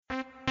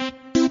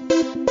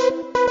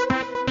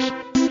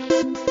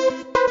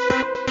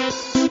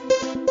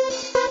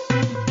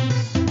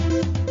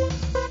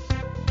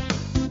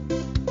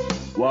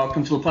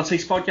welcome to the Plus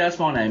Six Podcast.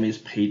 My name is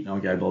Pete, and I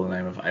go by the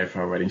name of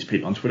AFL Ratings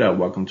Pete on Twitter.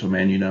 Welcome to a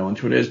man you know on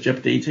Twitter as Jep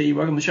DT.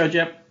 Welcome to the show,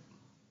 Jep.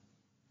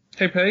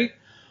 Hey, Pete.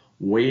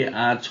 We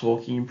are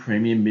talking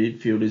premium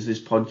midfielders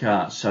this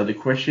podcast. So the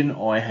question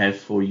I have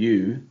for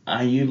you,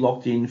 are you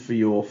locked in for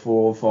your 4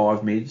 or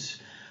 5 mids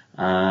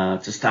to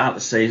start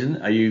the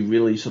season? Are you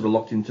really sort of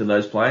locked into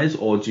those players,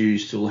 or do you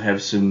still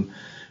have some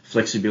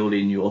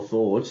flexibility in your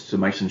thoughts to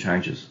make some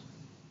changes?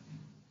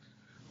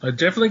 I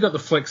definitely got the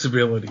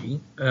flexibility.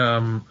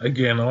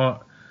 Again,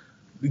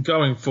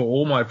 going for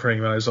all my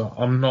primos,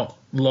 I'm not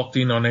locked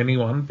in on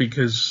anyone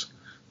because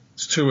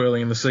it's too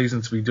early in the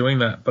season to be doing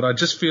that. But I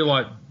just feel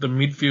like the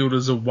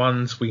midfielders are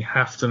ones we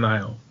have to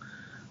nail.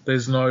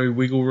 There's no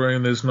wiggle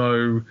room. There's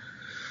no,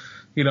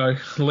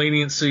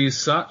 leniency as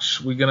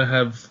such. We're going to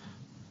have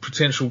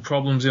potential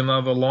problems in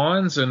other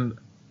lines, and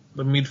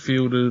the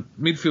midfield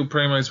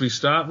primos we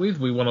start with,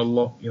 we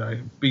want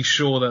to be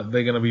sure that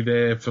they're going to be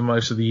there for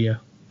most of the year.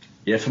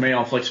 Yeah, for me,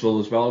 I'm flexible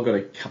as well. I've got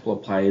a couple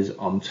of players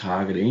I'm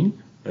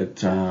targeting,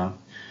 but I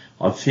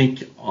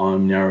think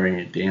I'm narrowing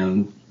it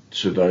down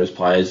to those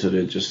players that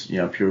are just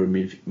pure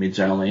mids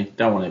only.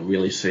 Don't want to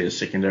really see a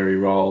secondary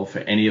role for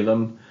any of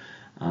them.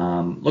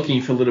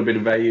 Looking for a little bit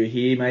of value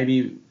here,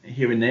 maybe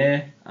here and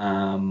there,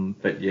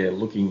 but yeah,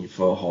 looking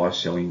for high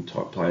selling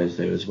type players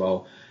there as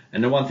well.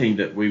 And the one thing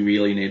that we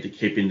really need to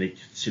keep into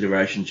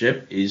consideration,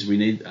 Jep, is we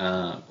need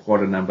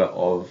quite a number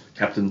of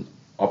captain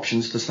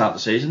options to start the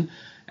season.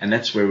 And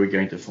that's where we're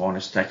going to find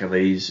a stack of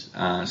these,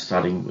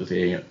 starting with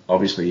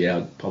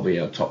probably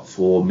our top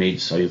 4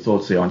 mids. So your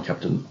thoughts there on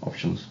captain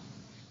options?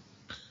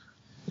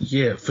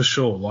 Yeah, for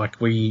sure. Like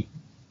the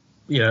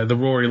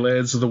Rory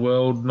Lairds of the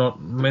world,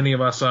 not many of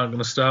us aren't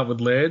going to start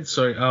with Laird.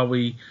 So are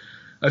we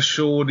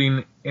assured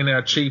in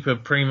our cheaper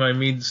primo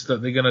mids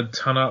that they're going to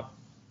ton up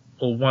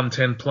or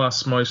 110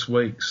 plus most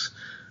weeks?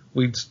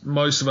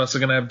 Most of us are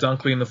going to have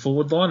Dunkley in the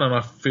forward line, and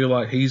I feel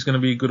like he's going to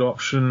be a good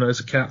option as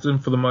a captain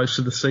for the most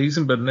of the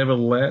season. But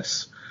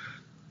nevertheless,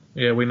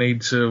 yeah, we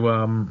need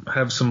to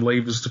have some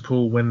levers to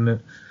pull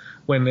when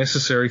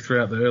necessary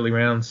throughout the early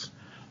rounds.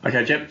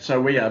 Okay, Jep, so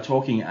we are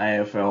talking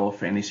AFL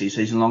Fantasy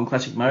Season Long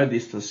Classic Mode.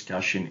 This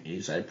discussion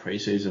is a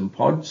pre-season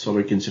pod, sort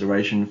of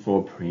consideration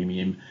for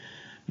premium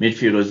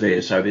midfielders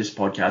there. So this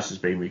podcast has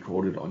been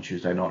recorded on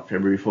Tuesday night,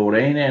 February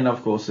 14, and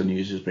of course the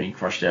news has been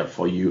crushed out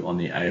for you on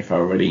the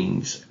AFL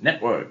Ratings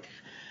Network.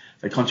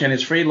 The content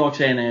is free. Likes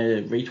and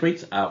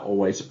retweets are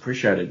always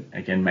appreciated.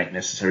 Again, make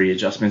necessary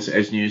adjustments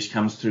as news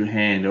comes to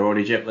hand.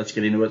 Alrighty, Jep, let's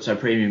get into it. So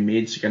premium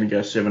mids are going to go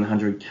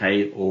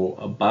 700k or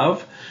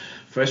above.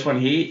 First one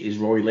here is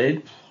Rory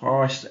Laird,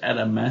 priced at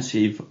a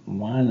massive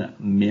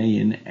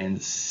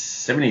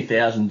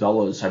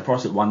 $1,070,000. So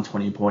priced at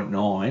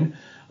 120.9.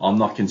 I'm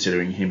not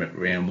considering him at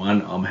round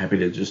 1. I'm happy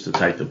to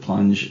take the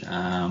plunge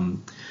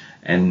and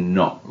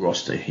not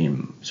roster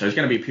him. So it's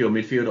going to be pure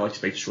midfield. I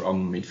expect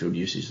strong midfield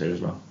usage there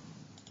as well.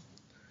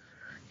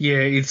 Yeah,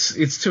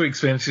 it's too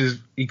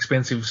expensive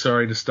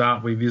to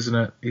start with, isn't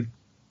it? It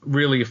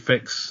really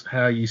affects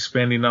how you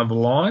spend in other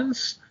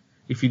lines.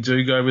 If you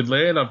do go with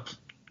Laird, I've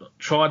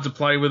tried to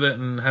play with it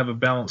and have a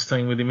balanced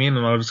team with him in,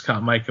 and I just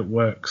can't make it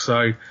work.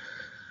 So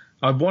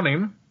I want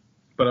him,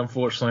 but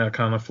unfortunately I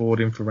can't afford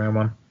him for round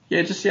 1.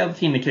 Yeah, just the other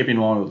thing to keep in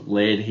mind with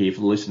Laird here for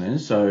the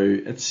listeners. So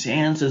it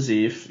sounds as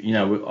if,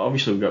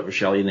 obviously we've got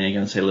Rochelle in there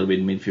going to see a little bit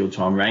of midfield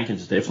time.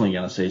 Rankin's definitely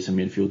going to see some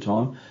midfield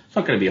time. It's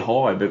not going to be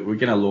high, but we're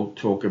going to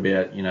talk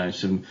about,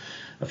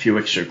 a few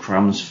extra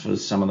crumbs for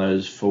some of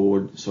those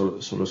forward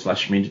sort of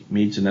slash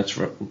mids, and that's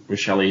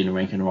Rochelle and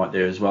Rankin right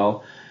there as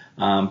well.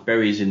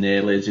 Berry's in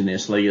there, Laird's in there,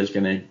 Sleeger's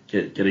going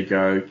to get a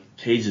go,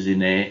 Keys is in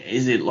there.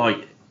 Is it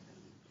like,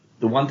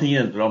 the one thing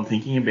that I'm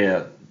thinking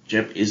about,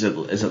 Jep, is it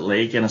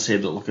Laird going to see a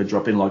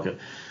drop in like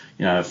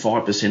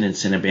 5% in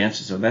centre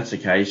bounces? So if that's the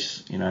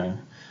case,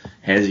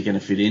 how's he going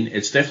to fit in?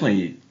 It's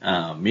definitely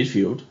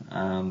midfield.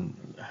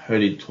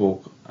 Heard him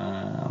talk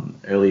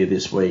earlier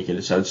this week,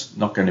 and so it's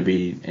not going to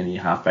be any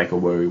halfback or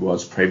where he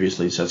was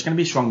previously. So it's going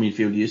to be strong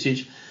midfield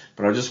usage,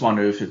 but I just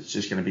wonder if it's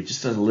just going to be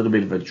just a little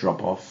bit of a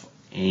drop off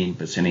in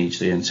percentage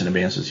there in centre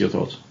bounces. Your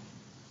thoughts?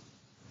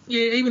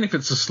 Yeah, even if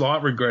it's a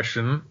slight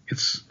regression,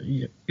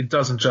 it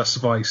doesn't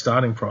justify your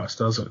starting price,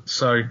 does it?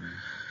 So,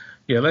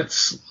 yeah,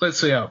 let's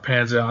see how it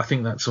pans out. I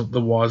think that's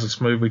the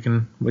wisest move we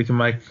can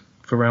make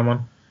for round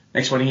 1.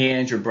 Next one here,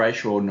 Andrew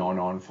Brayshaw,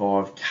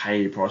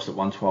 995k, priced at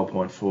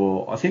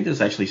 112.4. I think there's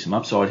actually some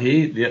upside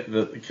here.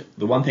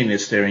 The one thing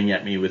that's staring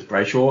at me with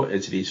Brayshaw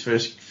is his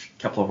first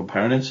couple of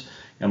opponents.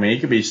 I mean, he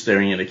could be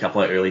staring at a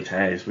couple of early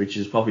tags, which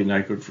is probably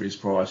no good for his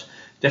price.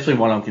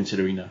 Definitely one I'm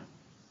considering though.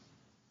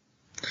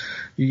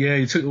 Yeah,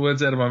 you took the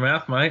words out of my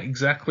mouth, mate.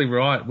 Exactly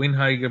right.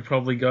 Winhager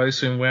probably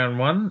goes to in round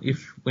 1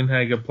 if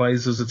Winhager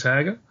plays as a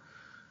tagger.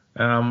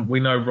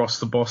 We know Ross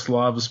the Boss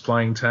loves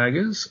playing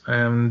taggers.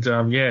 And,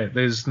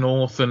 there's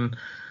North and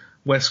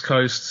West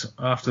Coast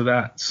after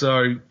that.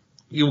 So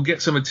you'll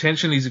get some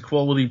attention. He's a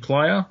quality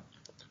player.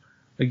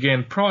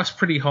 Again, priced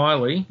pretty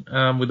highly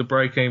with a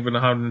break-even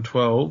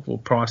 112 or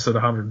priced at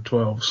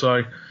 112.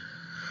 So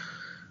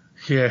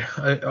Yeah,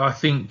 I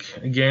think,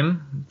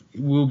 again,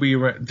 we'll be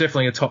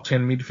definitely a top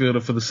 10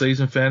 midfielder for the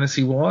season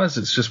fantasy-wise.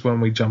 It's just when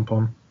we jump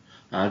on.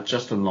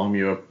 Justin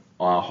Longmuir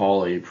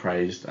highly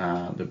praised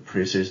the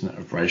pre-season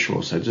of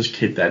Brayshaw, so just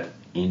keep that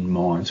in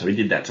mind. So he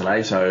did that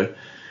today, so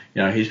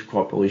he's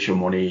quite bullish on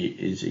what he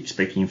is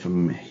expecting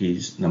from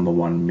his number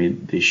one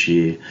mid this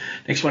year.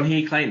 Next one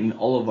here, Clayton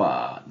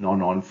Oliver,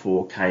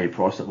 994k,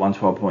 priced at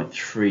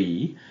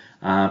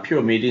 112.3.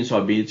 Pure mid,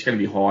 inside mid, it's going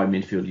to be high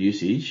midfield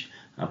usage.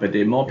 But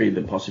there might be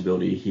the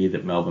possibility here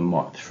that Melbourne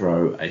might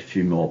throw a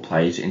few more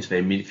players into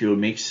their midfield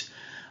mix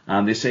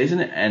this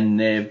season, and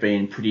they've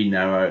been pretty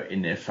narrow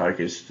in their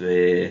focus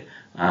there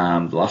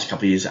the last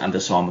couple of years under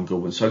Simon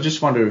Goodwin. So I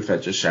just wonder if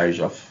that just shows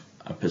off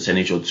a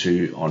percentage or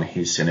two on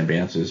his centre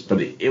bounces.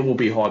 But it will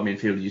be high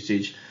midfield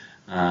usage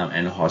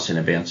and high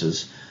centre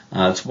bounces.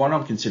 It's one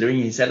I'm considering.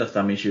 He's had a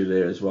thumb issue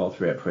there as well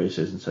throughout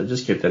pre-season, so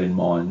just keep that in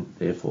mind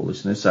there for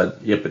listeners. So,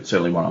 yep, it's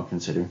certainly one I'm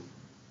considering.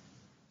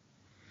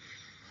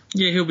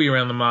 Yeah, he'll be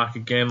around the mark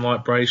again,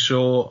 like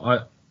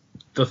Brayshaw.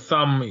 The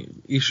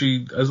thumb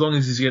issue, as long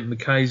as he's getting the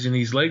K's in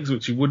his legs,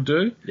 which he would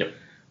do, yep.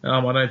 I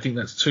don't think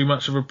that's too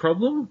much of a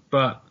problem.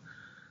 But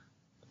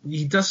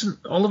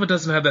Oliver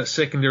doesn't have that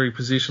secondary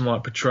position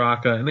like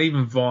Petrarca, and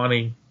even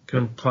Viney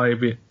can play a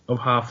bit of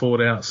half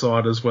forward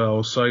outside as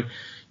well. So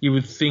you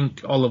would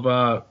think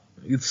Oliver,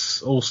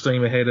 it's all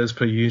steam ahead as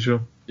per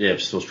usual. Yeah,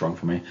 it's still strong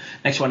for me.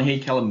 Next one here,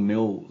 Callum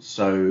Mills.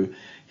 So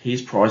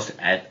he's priced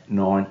at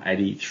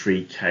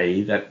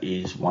 983k. That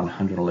is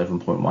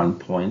 111.1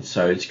 points.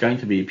 So it's going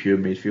to be pure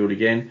midfield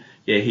again.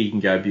 Yeah, he can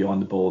go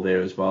behind the ball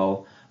there as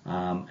well.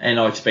 And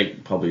I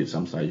expect probably at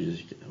some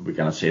stages we're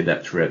going to see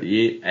that throughout the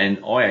year.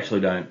 And I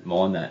actually don't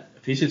mind that.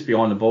 If he sits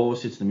behind the ball,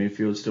 sits in the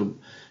midfield,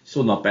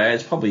 still not bad.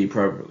 It's probably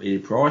appropriately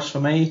priced for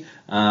me.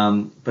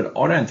 But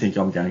I don't think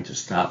I'm going to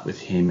start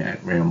with him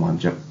at round one.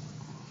 Yep.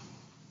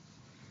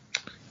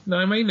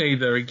 No, me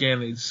neither.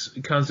 Again,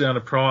 it comes down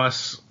to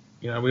price.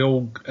 We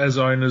all, as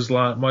owners,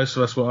 most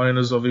of us were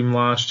owners of him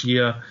last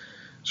year.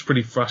 It's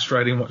pretty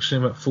frustrating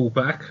watching him at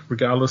fullback,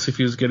 regardless if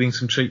he was getting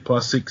some cheap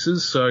plus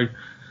sixes. So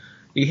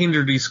he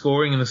hindered his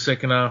scoring in the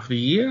second half of the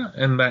year,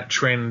 and that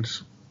trend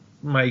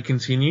may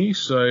continue.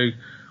 So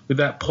with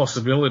that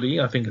possibility,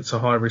 I think it's a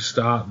high-risk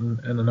start and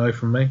a no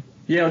from me.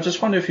 Yeah, I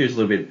just wonder if he was a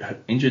little bit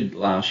injured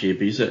last year,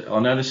 because I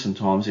noticed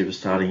sometimes he was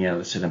starting out at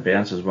the centre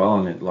bounce as well,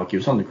 and he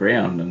was on the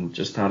ground and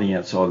just starting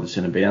outside the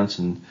centre bounce,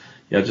 and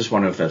yeah, I just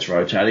wonder if that's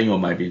rotating or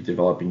maybe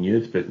developing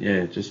youth. But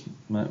yeah, just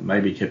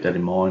maybe keep that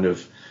in mind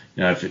of,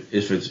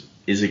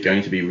 is it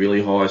going to be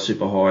really high,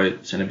 super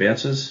high centre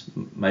bounces?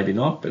 Maybe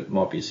not, but it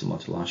might be similar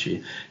to last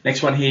year.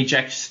 Next one here,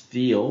 Jack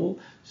Steele.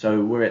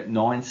 So we're at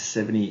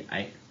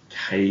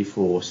 978k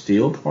for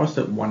Steele, priced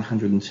at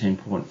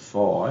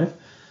 110.5.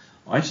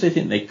 I actually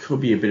think there could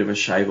be a bit of a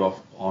shave off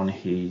on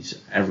his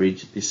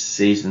average this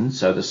season.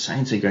 So the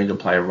Saints are going to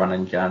play a run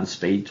and gun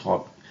speed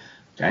type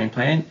game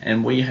plan,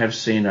 and we have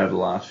seen over the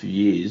last few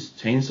years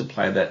teams that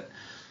play that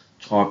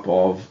type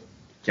of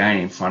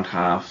game, front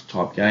half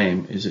type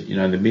game, is that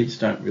the mids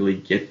don't really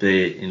get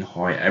there in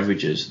high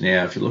averages.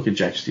 Now, if you look at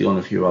Jack Steele and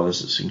a few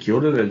others at St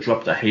Kilda, they've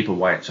dropped a heap of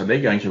weight, so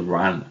they're going to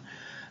run.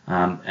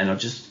 And I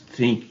just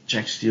think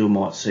Jack Steele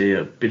might see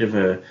a bit of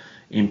a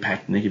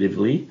impact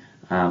negatively.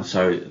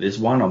 So there's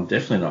one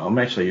I'm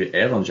actually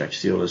out on Jack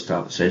Steele to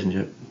start the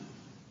season.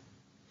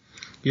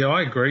 Yeah,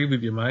 I agree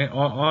with you, mate.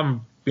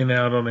 I'm been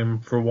out on him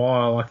for a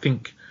while. I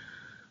think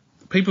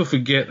people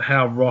forget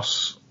how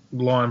Ross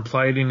Lyon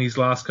played in his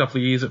last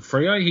couple of years at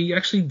Freo. He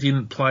actually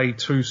didn't play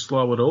too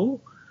slow at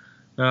all.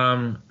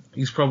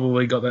 He's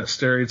probably got that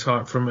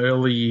stereotype from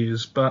early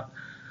years, but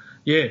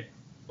yeah,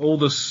 all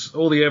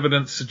the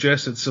evidence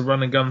suggests it's a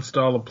run and gun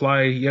style of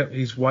play. Yep,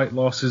 his weight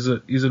loss is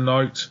a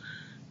note,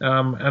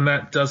 and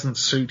that doesn't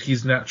suit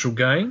his natural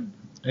game.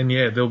 And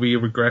yeah, there'll be a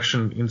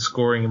regression in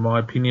scoring, in my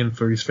opinion,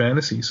 for his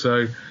fantasy.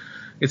 So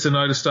it's a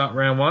no to start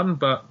round one,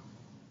 but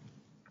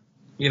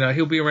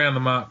he'll be around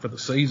the mark for the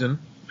season.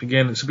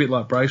 Again, it's a bit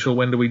like Brayshaw.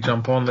 When do we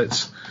jump on?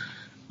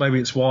 Maybe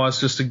it's wise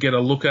just to get a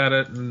look at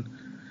it and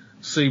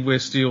see where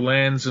Steele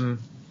lands, and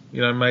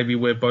maybe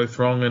we're both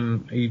wrong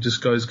and he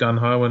just goes gun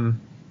ho and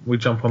we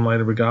jump on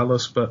later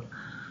regardless. But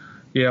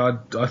yeah,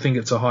 I think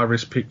it's a high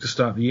risk pick to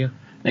start the year.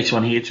 Next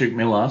one here, Tuke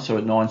Miller, so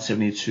at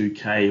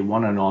 972k,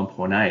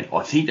 109.8.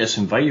 I think there's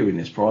some value in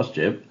this price,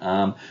 Jeb.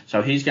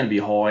 So he's going to be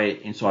high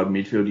inside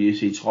midfield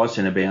usage, high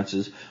centre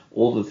bounces,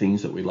 all the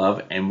things that we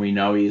love, and we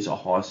know he is a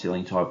high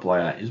ceiling type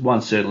player. Is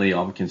one certainly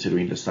I'm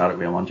considering to start at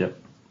round one, Jeb.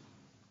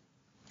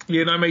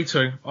 Yeah, no, me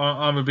too.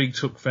 I'm a big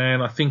Tuke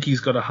fan. I think he's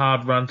got a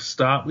hard run to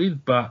start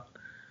with, but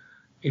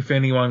if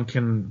anyone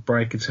can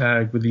break a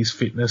tag with his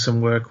fitness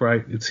and work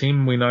rate, it's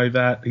him. We know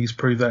that. He's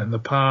proved that in the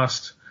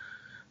past.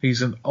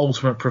 He's an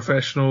ultimate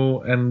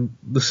professional, and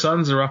the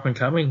Suns are up and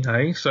coming,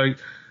 hey? So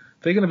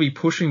they're going to be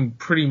pushing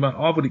pretty much.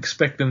 I would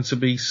expect them to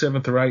be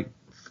 7th or 8th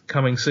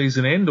coming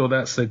season end, or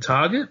that's their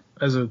target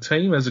as a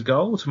team, as a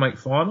goal to make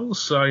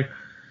finals. So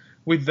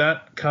with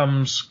that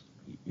comes,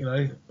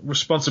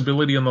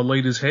 responsibility on the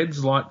leaders'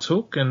 heads like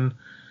Took, and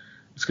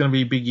it's going to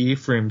be a big year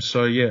for him.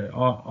 So yeah,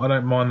 I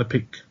don't mind the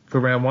pick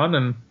for round one,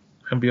 and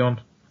and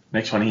beyond.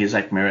 Next one here,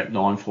 Zach Merritt,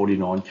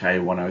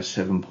 949k,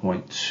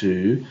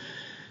 107.2.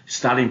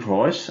 Starting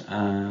price,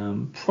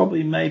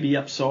 probably maybe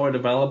upside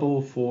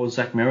available for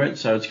Zach Merritt,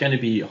 so it's going to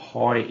be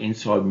high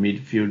inside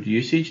midfield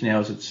usage. Now,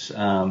 as it's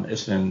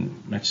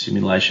Essendon match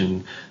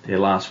simulation there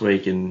last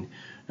week, and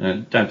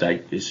don't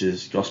take this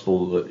as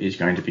gospel that he's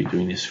going to be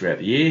doing this throughout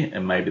the year,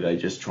 and maybe they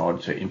just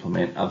tried to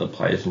implement other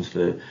players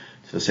into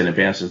the centre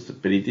bounces,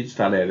 but he did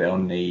start out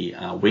on the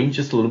wing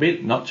just a little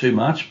bit, not too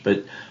much,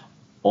 but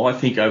I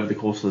think over the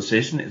course of the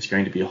season, it's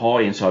going to be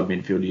high inside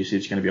midfield usage.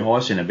 It's going to be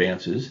high centre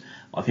bounces.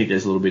 I think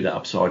there's a little bit of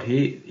upside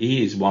here.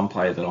 He is one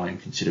player that I am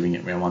considering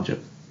at round one, Jeff.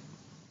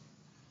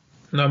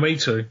 No, me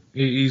too.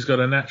 He's got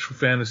a natural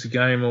fantasy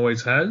game,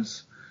 always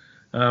has.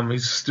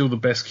 He's still the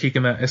best kick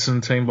in that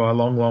Essendon team by a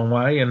long, long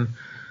way, and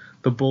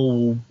the ball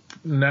will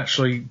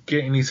naturally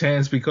get in his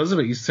hands because of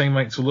it. His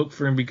teammates will look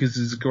for him because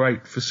he's a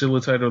great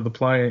facilitator of the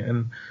play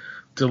and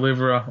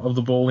deliverer of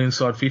the ball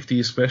inside 50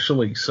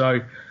 especially.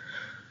 So,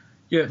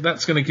 yeah,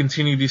 that's going to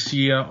continue this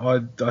year. I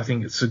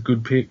think it's a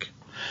good pick.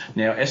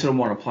 Now, Essendon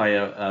want to play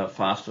a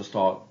faster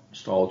style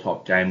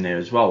type game there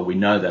as well. We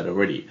know that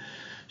already.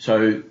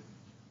 So,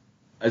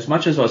 as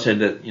much as I said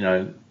that,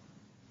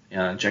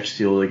 Jack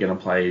Steele, they're going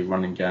to play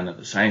run and gun at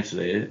the Saints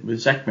there,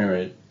 with Zach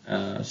Merritt,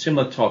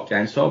 similar type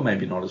game style,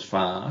 maybe not as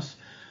fast.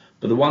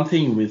 But the one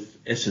thing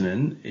with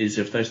Essendon is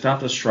if they start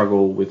to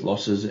struggle with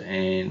losses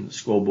and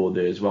scoreboard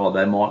there as well,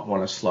 they might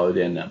want to slow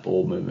down that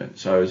ball movement.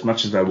 So as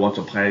much as they want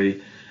to play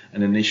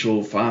an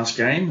initial fast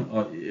game,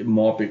 it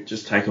might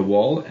just take a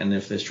while, and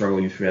if they're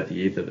struggling throughout the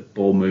year, the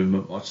ball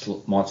movement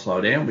might slow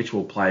down, which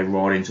will play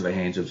right into the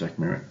hands of Zach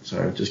Merritt.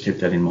 So just keep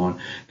that in mind.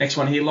 Next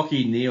one here,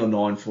 Lachie Neale,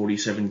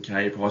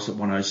 947k, price at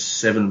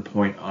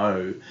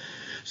 107.0.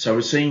 So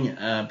we're seeing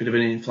a bit of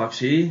an influx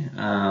here.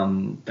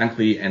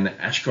 Dunkley and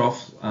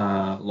Ashcroft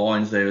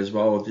lines there as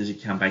well. Does he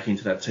come back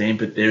into that team?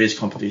 But there is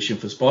competition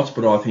for spots,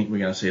 but I think we're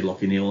going to see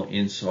Lachie Neale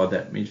inside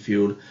that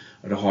midfield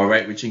at a high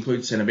rate, which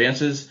includes centre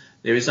bounces.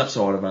 There is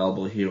upside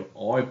available here,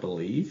 I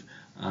believe.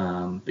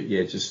 But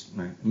yeah, just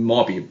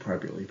might be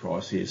appropriately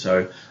priced here.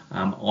 So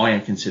I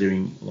am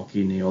considering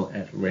Lachie Neale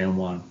at round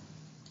one.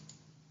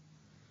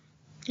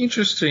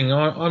 Interesting.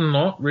 I'm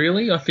not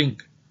really. I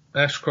think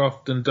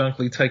Ashcroft and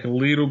Dunkley take a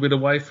little bit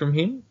away from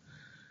him.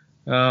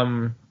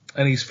 And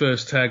his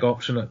first tag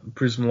option at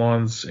Prism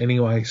Lions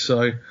anyway.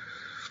 So,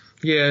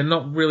 yeah,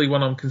 not really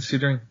one I'm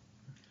considering.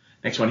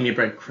 Next one here,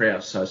 Brad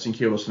Krause. So, St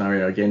Kilda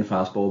scenario again,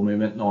 fast ball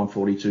movement,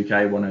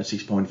 942k,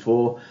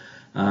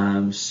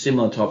 106.4.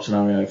 Similar type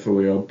scenario for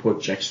where I'll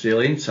put Jack Steele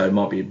in, so it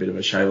might be a bit of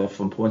a shave off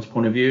from points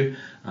point of view.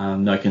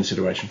 No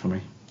consideration for me.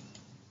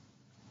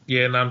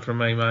 Yeah, none from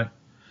me, mate.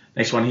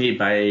 Next one here,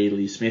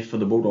 Bailey Smith for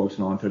the Bulldogs,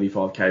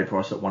 935k,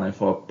 price at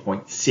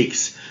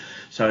 105.6.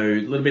 So a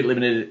little bit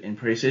limited in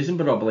pre-season,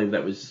 but I believe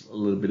that was a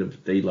little bit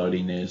of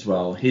deloading there as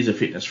well. He's a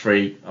fitness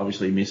freak,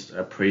 obviously missed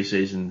a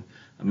pre-season,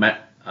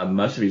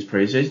 most of his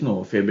pre-season,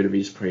 or a fair bit of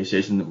his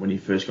pre-season when he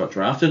first got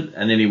drafted,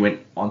 and then he went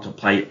on to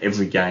play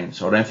every game.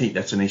 So I don't think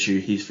that's an issue,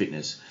 his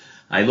fitness.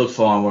 He looked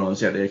fine when I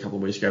was out there a couple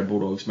of weeks ago,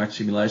 Bulldogs match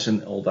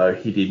simulation, although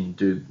he didn't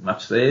do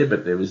much there,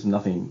 but there was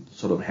nothing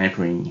sort of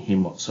hampering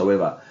him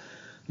whatsoever.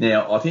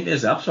 Now, I think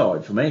there's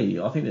upside for me.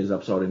 I think there's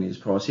upside in his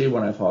price here,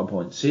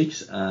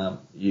 105.6.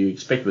 You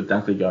expect with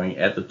Dunkley going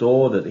out the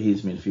door that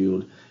his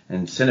midfield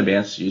and centre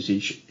bounce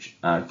usage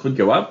could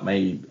go up,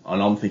 maybe,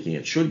 and I'm thinking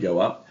it should go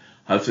up.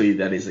 Hopefully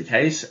that is the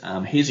case.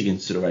 Here's a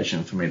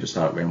consideration for me to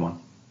start round one.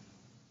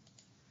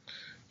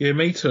 Yeah,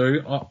 me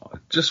too. I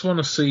just want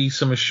to see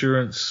some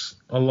assurance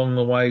along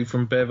the way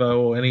from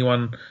Bevo or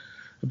anyone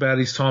about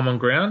his time on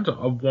ground.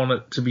 I want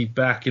it to be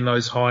back in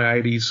those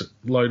high 80s,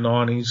 low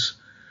 90s,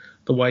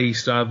 the way he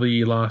started the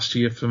year last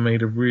year for me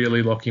to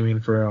really lock him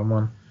in for round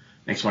one.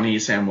 Next one here,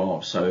 Sam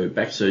Wiles. So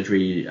back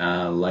surgery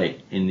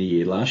late in the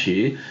year last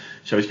year.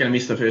 So he's going to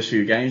miss the first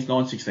few games,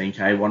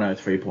 916k,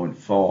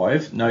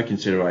 103.5. No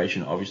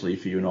consideration, obviously,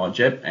 for you and I,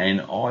 Jeb.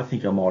 And I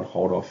think I might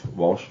hold off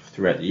Walsh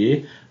throughout the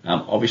year.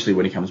 Obviously,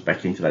 when he comes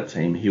back into that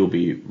team, he'll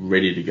be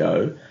ready to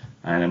go.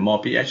 And it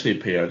might be actually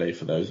a POD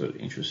for those that are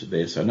interested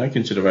there. So no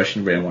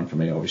consideration, round one for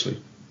me, obviously.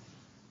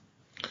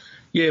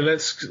 Yeah,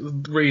 let's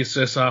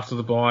reassess after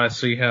the bye,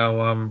 see how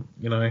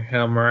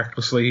how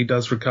miraculously he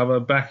does recover.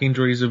 Back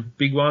injuries are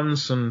big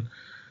ones, and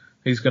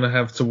he's going to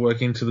have to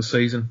work into the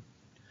season.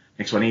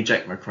 Next one here,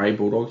 Jack McRae,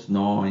 Bulldogs,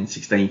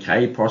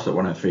 916k, price at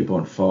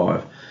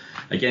 103.5.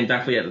 Again,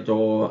 Dunkley at the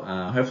door.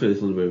 Hopefully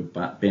there's a little bit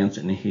of bounce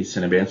in his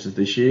centre bounces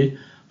this year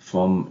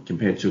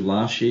compared to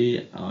last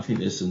year. I think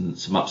there's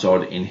some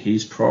upside in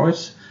his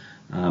price.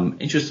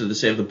 Interested to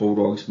see if the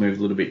Bulldogs move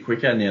a little bit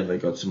quicker. Now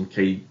they've got some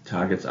key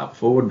targets up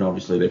forward, and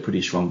obviously they're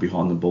pretty strong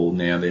behind the ball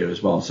now there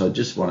as well. So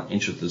just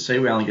interested to see.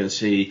 We're only going to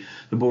see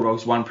the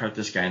Bulldogs one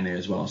practice game there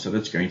as well. So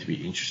that's going to be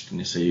interesting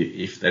to see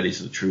if that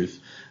is the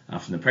truth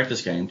from the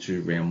practice game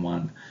to round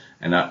one.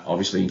 And that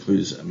obviously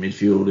includes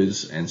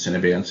midfielders and centre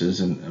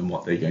bouncers and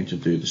what they're going to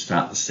do to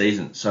start the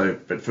season. So,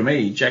 but for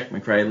me, Jack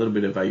McRae, a little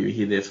bit of value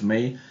here there for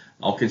me.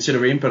 I'll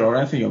consider him, but I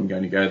don't think I'm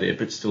going to go there,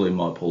 but still in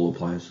my pool of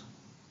players.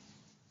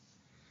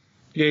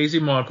 Yeah, he's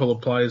in my pool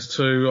of players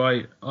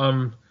too.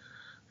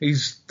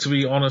 To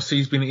be honest,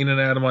 he's been in and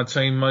out of my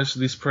team most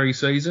of this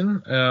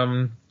pre-season.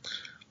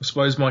 I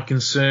suppose my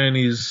concern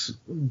is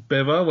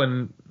Bever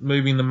when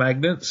moving the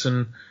magnets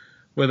and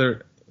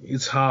whether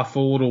it's half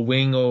forward or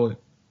wing or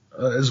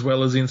as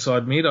well as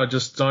inside mid. I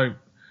just don't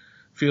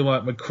feel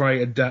like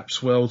McRae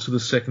adapts well to the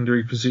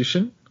secondary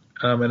position,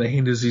 and it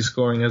hinders his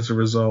scoring as a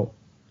result.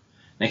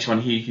 Next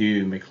one here,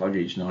 Hugh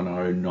McCluggage,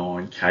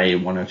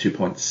 909k,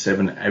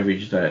 102.7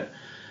 average that.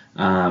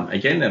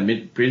 Again,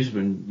 that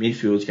Brisbane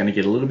midfield is going to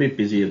get a little bit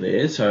busier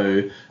there.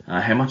 So,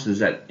 how much does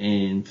that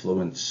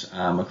influence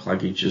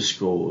McCluggage's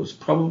scores?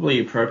 Probably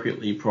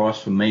appropriately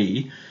priced for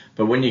me.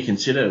 But when you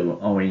consider,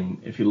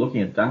 if you're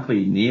looking at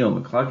Dunkley, Neil,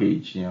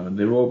 McCluggage,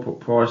 they're all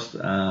priced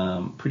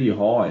pretty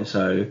high.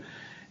 So,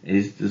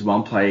 does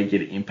one player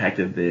get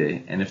impacted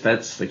there? And if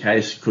that's the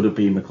case, could it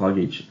be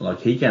McCluggage?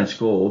 Like, he can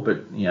score,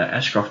 but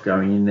Ashcroft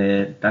going in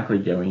there,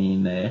 Dunkley going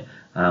in there.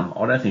 I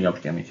don't think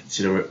I'm going to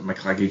consider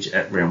McCluggage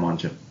at round 1,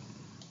 Jim.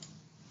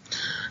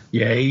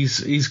 Yeah,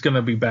 he's going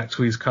to be back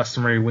to his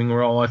customary wing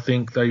role. I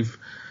think they've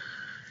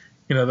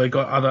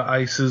got other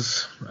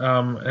aces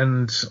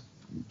and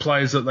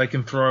players that they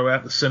can throw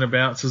out the centre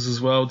bouncers as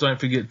well. Don't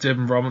forget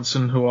Devon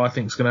Robinson, who I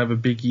think is going to have a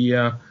big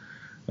year,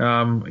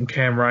 and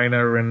Cam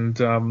Rayner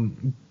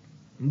and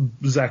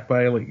Zach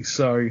Bailey.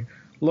 So a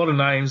lot of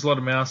names, a lot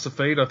of mouths to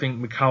feed. I think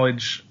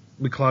McCluggage,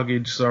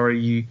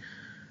 you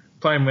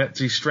play him at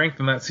his strength,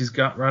 and that's his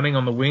gut running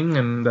on the wing,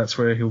 and that's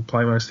where he'll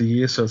play most of the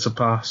year, so it's a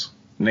pass.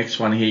 Next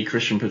one here,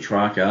 Christian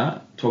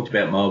Petrarca. Talked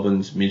about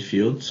Melbourne's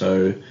midfield,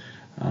 so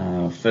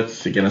if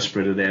that's going to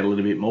spread it out a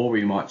little bit more,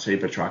 we might see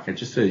Petrarca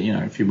just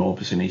a few more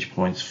percentage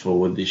points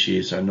forward this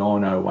year, so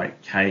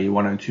 908k,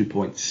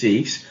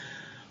 102.6.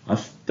 I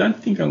don't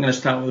think I'm going to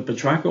start with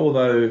Petrarca,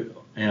 although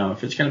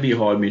if it's going to be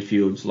high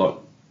midfields like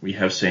we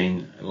have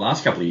seen the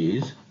last couple of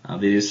years,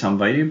 there is some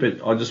value,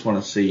 but I just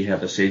want to see how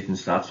the season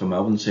starts for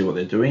Melbourne, see what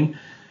they're doing,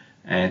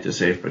 and to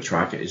see if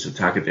Petrarca is a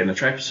target down the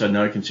track. So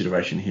no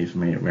consideration here for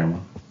me at round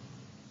 1.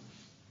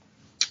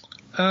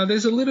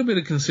 There's a little bit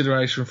of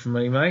consideration for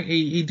me, mate.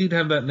 He did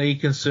have that knee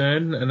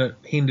concern, and it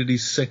hindered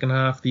his second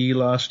half of the year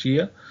last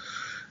year.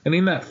 And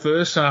in that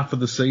first half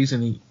of the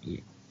season,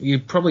 he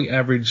probably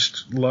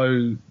averaged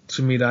low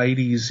to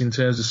mid-80s in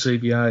terms of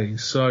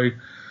CBAs. So,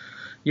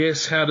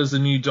 yes, how does the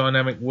new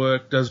dynamic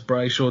work? Does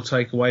Brayshaw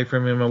take away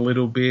from him a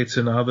little bit,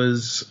 and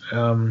others,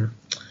 they're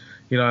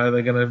going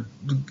to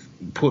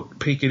put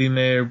Pickett in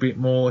there a bit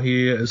more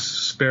here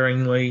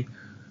sparingly,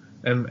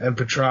 and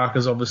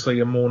Petrarca's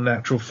obviously a more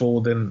natural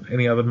forward than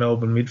any other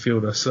Melbourne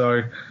midfielder.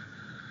 So,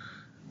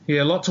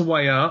 yeah, a lot to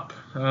weigh up.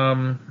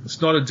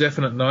 It's not a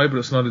definite no, but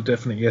it's not a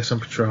definite yes on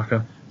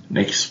Petrarca.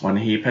 Next one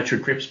here,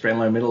 Patrick Cripps,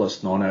 Brownlow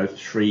medalist,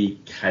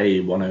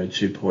 903k,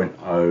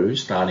 102.0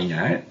 starting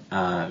at.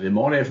 There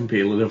might even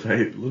be a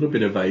little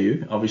bit of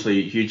value.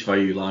 Obviously, huge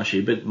value last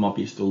year, but might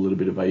be still a little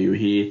bit of value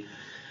here.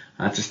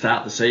 To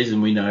start the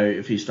season, we know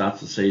if he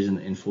starts the season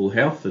in full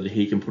health that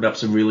he can put up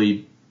some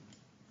really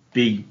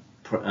big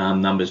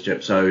numbers,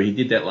 Jep. So he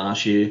did that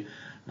last year.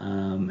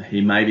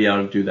 He may be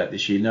able to do that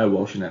this year. No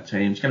Walsh in that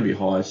team. It's going to be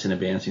high centre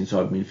bounce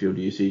inside midfield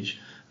usage.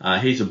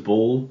 He's a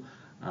ball.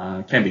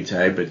 Can be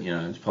tagged, but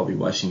it's probably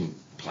wasting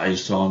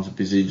players' time. It's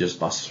busy, just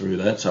bust through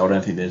that. So I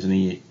don't think there's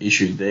any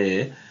issue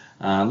there.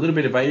 A little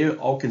bit of value,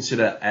 I'll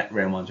consider at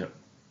round 1, Jep.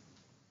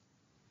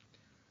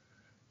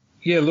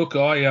 Yeah, look,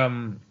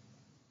 I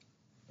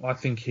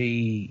think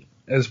he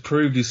has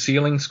proved his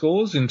ceiling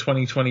scores in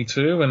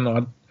 2022,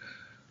 and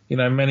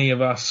many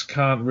of us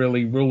can't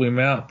really rule him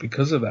out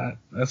because of that.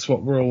 That's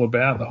what we're all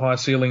about, the high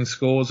ceiling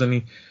scores,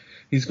 and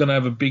he's going to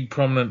have a big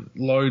prominent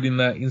load in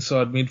that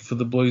inside mid for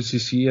the Blues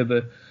this year.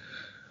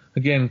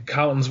 Again,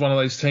 Carlton's one of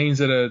those teams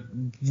that are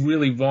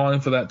really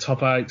vying for that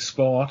top 8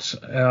 spot,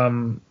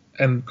 and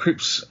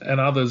Cripps and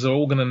others are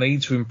all going to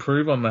need to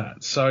improve on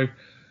that. So,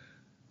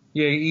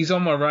 yeah, he's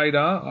on my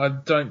radar. I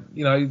don't,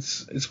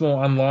 it's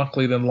more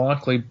unlikely than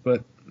likely,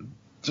 but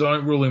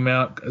don't rule him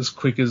out as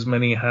quick as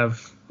many have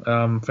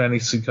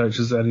fantasy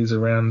coaches, that is,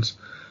 around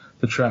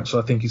the trap. So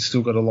I think he's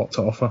still got a lot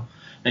to offer.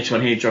 Next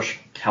one here, Josh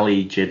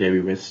Kelly, Jet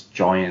West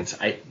Giants,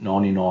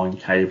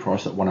 899k,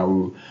 price at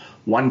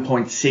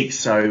 101.6.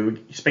 So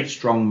expect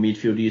strong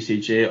midfield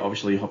usage there.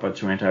 Obviously, Hopper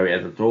Taranto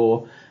out the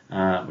door.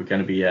 We're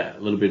going to be a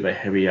little bit of a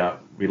heavier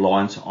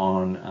reliance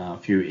on a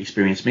few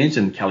experienced mids,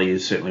 and Kelly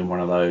is certainly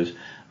one of those.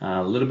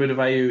 A little bit of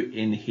value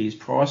in his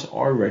price,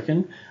 I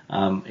reckon.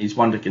 He's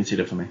one to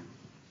consider for me.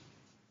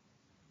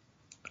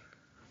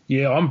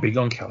 Yeah, I'm big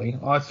on Kelly.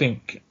 I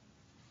think,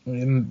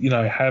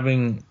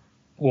 having,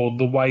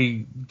 the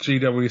way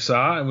GWS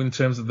are in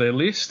terms of their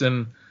list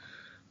and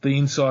the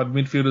inside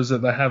midfielders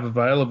that they have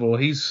available,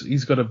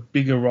 he's got a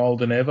bigger role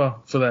than ever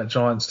for that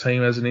Giants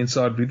team as an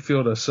inside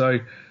midfielder. So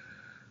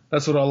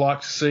that's what I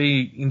like to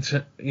see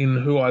in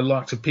who I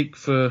like to pick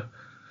for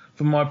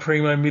my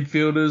primo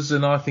midfielders,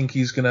 and I think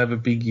he's going to have a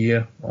big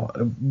year,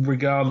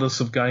 regardless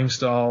of game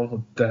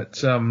style that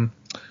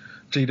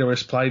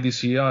GWS play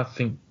this year. I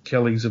think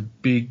Kelly's a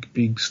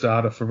big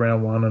starter for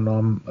round 1, and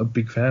I'm a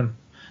big fan.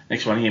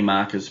 Next one here,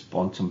 Marcus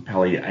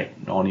Bontempelli,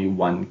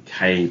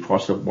 891k,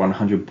 priced at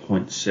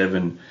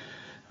 100.7.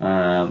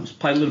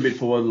 Played a little bit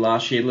forward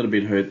last year, a little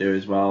bit hurt there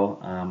as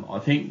well. I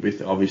think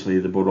with obviously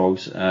the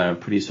Bulldogs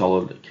pretty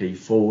solid key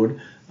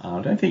forward,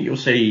 I don't think you'll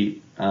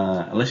see,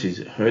 unless he's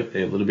hurt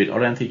there a little bit, I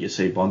don't think you'll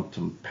see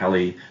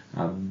Bontempelli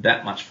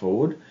that much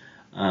forward.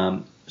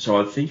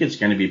 So I think it's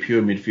going to be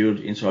pure midfield,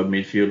 inside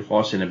midfield,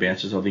 high centre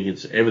bounces. I think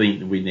it's everything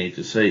that we need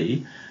to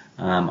see.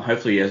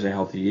 Hopefully he has a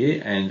healthy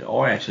year, and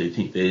I actually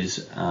think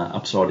there's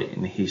upside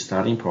in his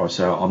starting price.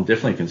 So I'm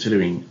definitely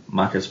considering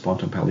Marcus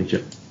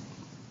Bontempelli.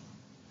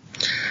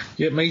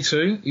 Yeah, me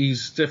too.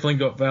 He's definitely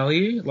got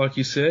value, like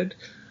you said.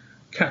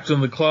 Captain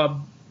of the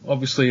club,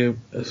 obviously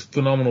a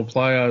phenomenal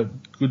player,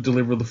 good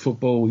deliverer of the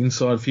football,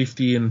 inside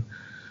 50, and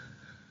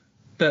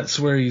that's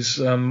where he's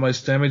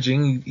most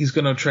damaging. He's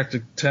going to attract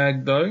a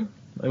tag, though.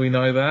 We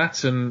know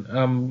that.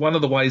 And one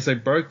of the ways they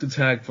broke the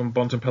tag from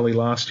Bontempelli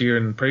last year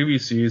and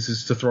previous years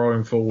is to throw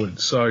him forward.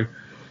 So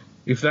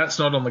if that's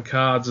not on the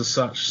cards as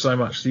such so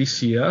much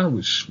this year,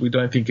 which we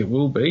don't think it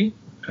will be,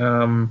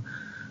 then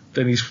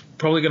he's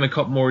probably going to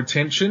cop more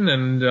attention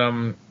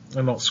and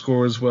not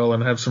score as well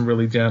and have some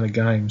really downer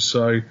games.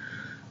 So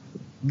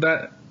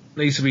that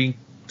needs to be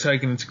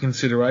taken into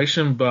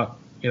consideration. But,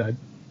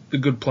 the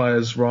good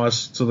players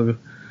rise to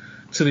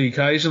the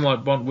occasion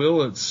like Bont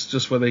will. It's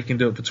just whether he can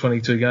do it for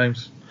 22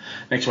 games.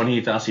 Next one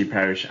here, Darcy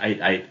Parish,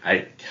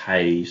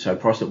 888k, so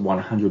priced at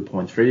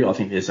 100.3. I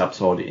think there's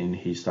upside in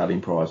his starting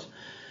price.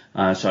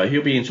 So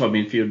he'll be inside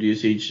midfield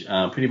usage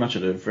pretty much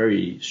at a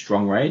very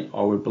strong rate,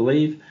 I would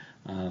believe,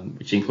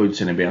 which includes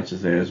centre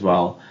bounces there as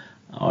well.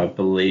 I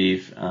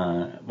believe,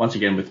 once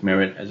again with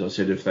merit, as I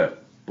said, if that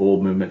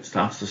ball movement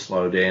starts to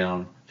slow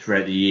down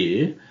throughout the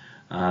year,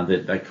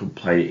 that could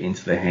play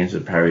into the hands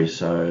of Parry.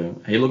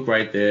 So he looked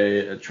great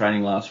there at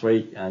training last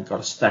week and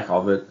got a stack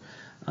of it.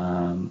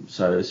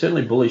 So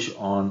certainly bullish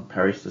on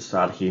Parry to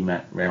start him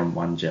at round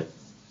 1, Jep.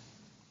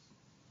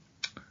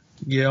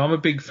 Yeah, I'm a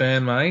big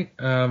fan, mate.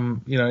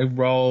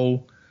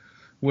 Role,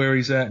 where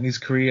he's at in his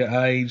career,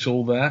 age,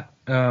 all that.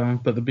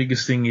 But the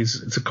biggest thing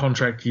is it's a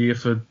contract year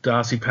for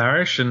Darcy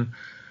Parish. And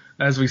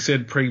as we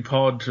said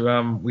pre-pod,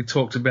 we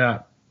talked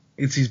about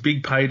it's his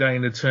big payday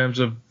in the terms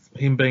of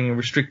him being a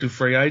restricted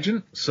free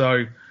agent.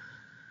 So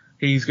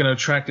he's going to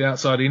attract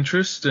outside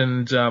interest,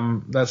 and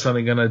that's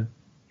only going to,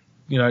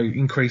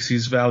 increase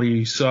his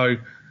value. So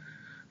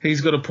he's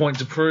got a point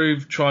to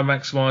prove, try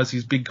maximise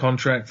his big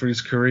contract for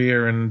his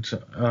career, and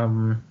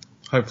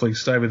hopefully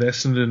stay with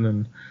Essendon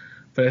and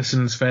for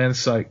Essendon's fans'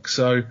 sake.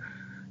 So,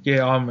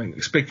 yeah, I'm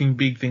expecting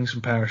big things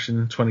from Parish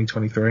in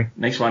 2023.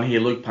 Next one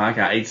here, Luke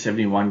Parker,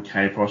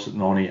 871k, price at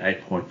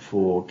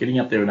 98.4. Getting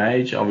up there in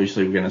age,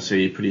 obviously we're going to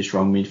see pretty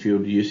strong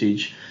midfield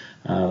usage.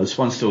 This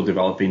one's still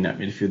developing that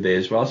midfield there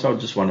as well, so I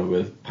just wonder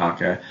whether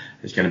Parker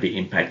is going to be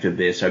impacted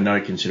there. So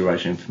no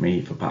consideration for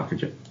me for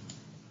Parker.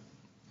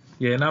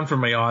 Yeah, none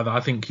from me either.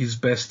 I think his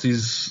best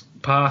is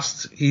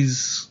past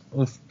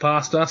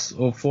us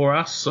or for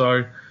us.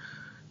 So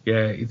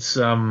yeah, it's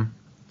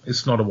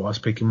not a wise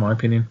pick in my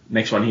opinion.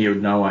 Next one here,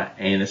 Noah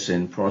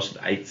Anderson, priced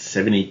at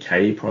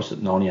 870k, priced at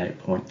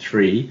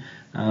 98.3.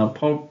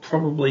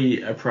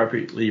 Probably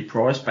appropriately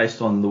priced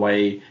based on the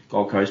way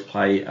Gold Coast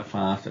play a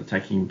fast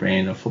attacking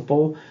brand of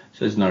football.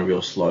 So there's no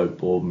real slow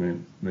ball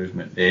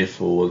movement there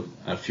for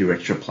a few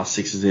extra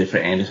 +6s there for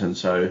Anderson.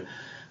 So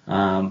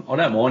I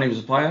don't mind him as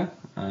a player,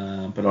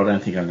 but I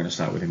don't think I'm going to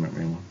start with him at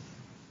round 1.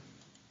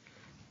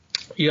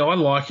 Yeah, I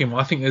like him.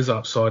 I think there's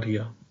upside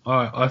here.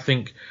 I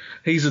think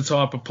he's the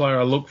type of player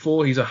I look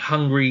for. He's a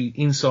hungry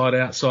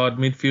inside-outside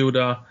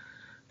midfielder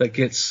that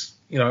gets,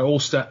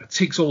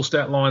 ticks all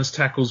stat lines,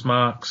 tackles,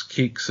 marks,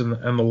 kicks, and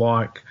the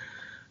like.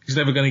 He's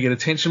never going to get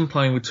attention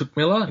playing with Touk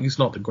Miller. He's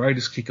not the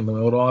greatest kick in the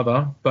world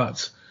either,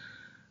 but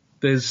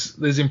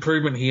there's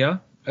improvement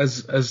here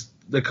as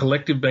the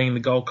collective being the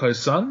Gold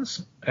Coast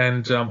Suns,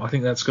 and I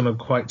think that's going to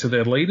equate to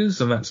their leaders,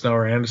 and that's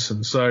Noah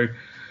Anderson. So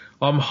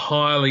I'm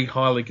highly,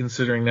 highly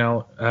considering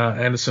now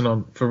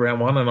Anderson for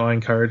round 1, and I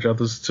encourage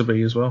others to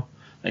be as well.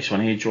 Next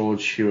one here,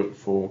 George Hewitt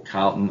for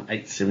Carlton,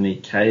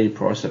 870k,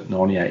 price at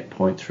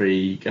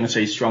 98.3. Going to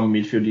see strong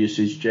midfield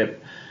usage,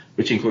 Jep,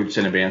 which includes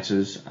centre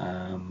bounces.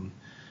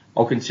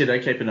 I'll consider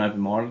keeping an open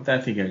mind. I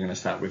don't think I'm going to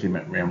start with him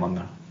at round 1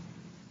 though.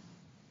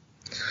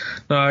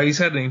 No, he's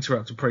had an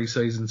interrupted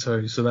pre-season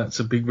too, so that's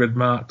a big red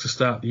mark to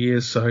start the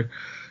year. So,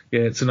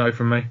 yeah, it's a no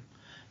from me.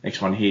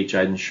 Next one here,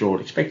 Jaden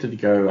Short, expected to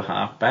go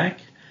half back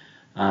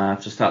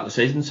to start the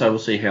season, so we'll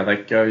see how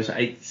that goes.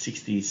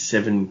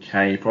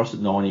 867k, price at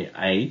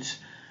 98.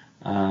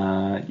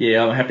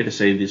 Yeah, I'm happy to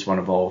see this one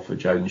evolve for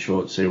Jaden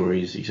Short, see where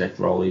his exact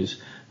role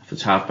is. If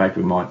it's halfback,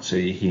 we might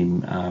see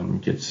him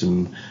get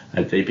some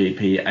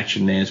DPP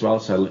action there as well.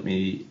 So let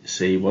me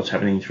see what's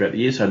happening throughout the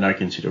year. So no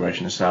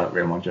consideration to start at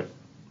round 1, Jeff.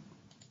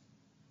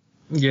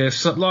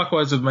 Yes,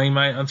 likewise with me,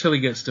 mate. Until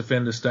he gets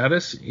defender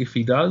status, if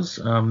he does,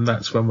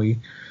 that's when we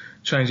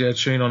change our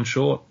tune on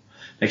Short.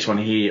 Next one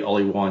here,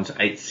 Ollie Wines,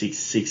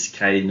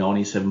 866k,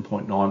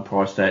 97.9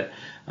 priced at.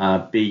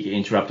 Big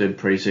interrupted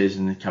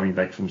pre-season coming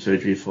back from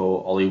surgery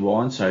for Ollie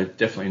Wine, so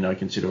definitely no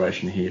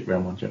consideration here at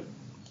round 1, Jeff.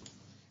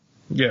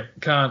 Yeah,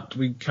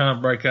 we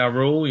can't break our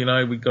rule.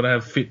 We've got to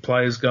have fit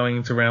players going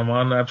into round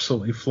 1,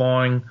 absolutely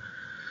flying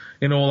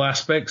in all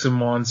aspects, and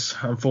mine's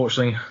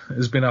unfortunately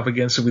has been up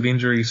against it with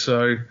injuries.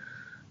 So,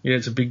 yeah,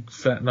 it's a big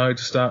fat no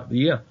to start the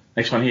year.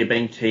 Next one here,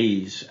 Ben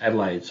Keys,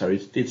 Adelaide. So he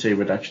did see a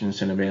reduction in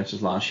centre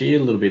bounces last year,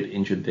 a little bit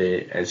injured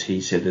there, as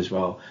he said as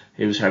well.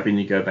 He was hoping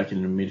to go back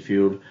into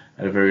midfield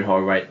at a very high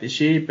rate this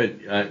year, but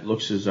it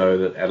looks as though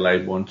that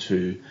Adelaide want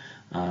to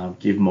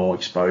give more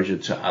exposure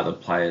to other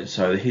players.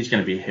 So he's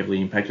going to be heavily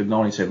impacted.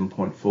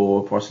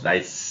 97.4, price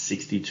at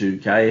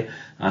 862k.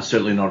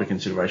 Certainly not a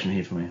consideration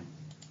here for me.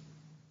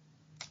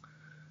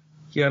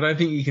 Yeah, I don't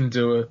think you can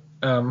do it.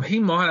 He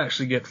might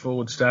actually get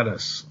forward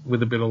status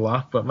with a bit of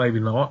luck, but maybe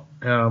not.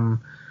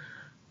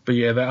 But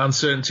yeah, the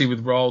uncertainty with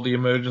Roll, the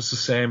emergence of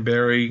Sam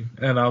Berry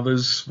and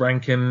others,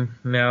 Rankin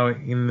now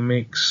in the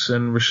mix,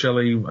 and Rochelle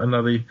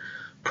another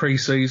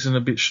pre-season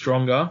a bit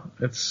stronger.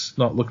 It's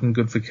not looking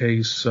good for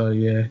Keys, so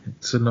yeah,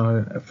 it's a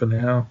no for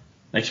now.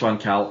 Next one,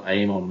 Carl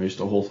Amon moves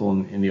to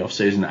Hawthorn in the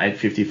off-season,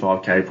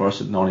 855k, price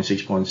at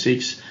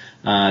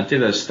 96.6.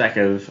 Did a stack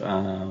of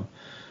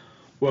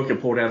work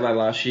at Port Adelaide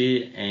last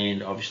year,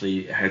 and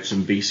obviously had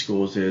some big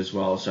scores there as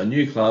well. So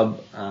new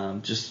club,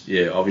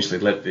 obviously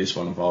let this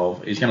one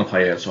evolve. He's going to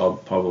play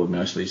outside probably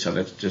mostly, so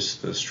that's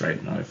just a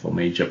straight no for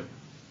me, Chip.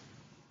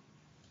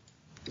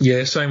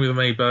 Yeah, same with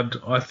me,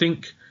 bud. I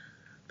think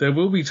there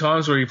will be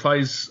times where he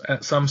plays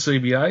at some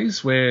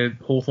CBAs where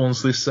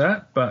Hawthorn's lists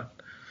that, but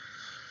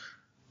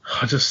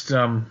I just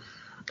I'm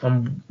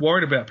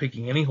worried about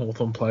picking any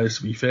Hawthorn players,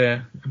 to be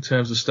fair, in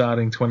terms of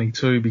starting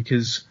 22,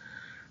 because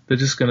they're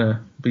just going to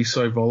be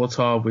so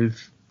volatile with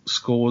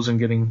scores and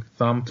getting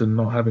thumped and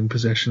not having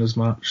possession as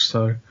much.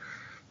 So,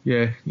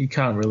 yeah, you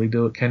can't really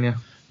do it, can you?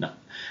 No.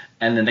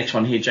 And the next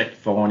one here, Jack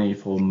Viney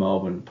for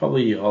Melbourne.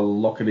 Probably I'll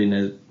lock it in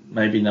as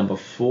maybe number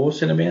 4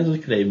 centre bounces.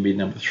 It could even be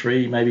number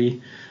 3,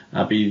 maybe.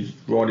 Be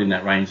right in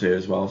that range there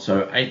as well.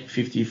 So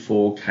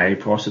 854k,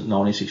 price at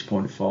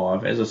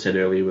 96.5. As I said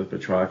earlier with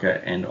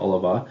Petrarca and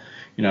Oliver,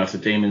 if the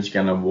Demons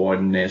going to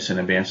widen their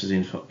centre bounces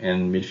in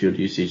midfield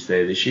usage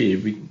there this year,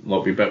 we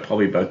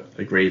probably both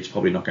agree it's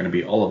probably not going to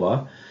be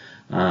Oliver.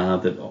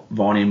 That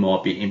Viney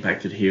might be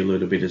impacted here a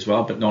little bit as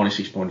well, but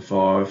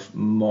 96.5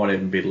 might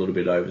even be a little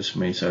bit overs for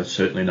me, so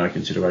certainly no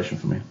consideration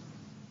for me.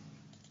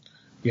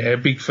 Yeah,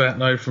 big fat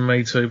no from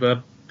me too,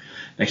 bud.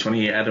 Next one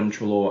here, Adam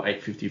Treloar,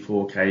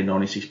 854k,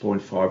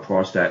 96.5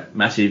 price. That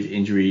massive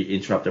injury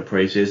interrupted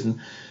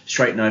pre-season.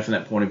 Straight no from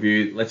that point of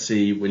view. Let's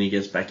see when he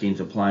gets back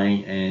into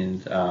playing,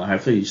 and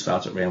hopefully he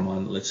starts at round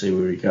 1. Let's see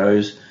where he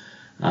goes.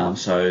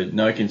 So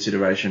no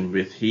consideration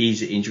with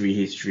his injury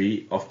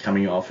history of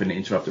coming off an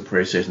interrupted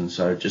pre-season.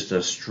 So just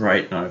a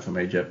straight no for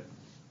me, Jep.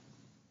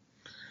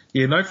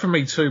 Yeah, no from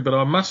me too, but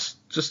I must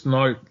just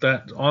note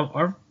that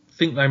I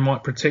think they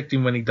might protect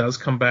him when he does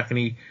come back, and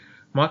he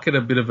might get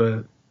a bit of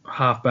a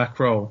half-back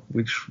role,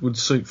 which would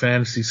suit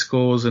fantasy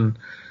scores and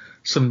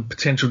some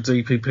potential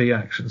DPP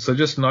action. So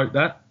just note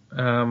that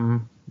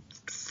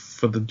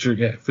for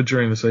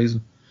during the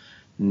season.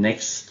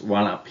 Next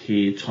one up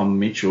here, Tom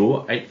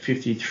Mitchell,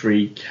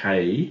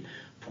 853k,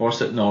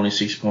 priced at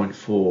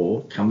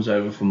 96.4, comes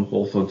over from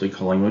Hawthorn to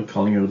Collingwood.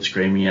 Collingwood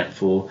screaming out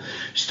for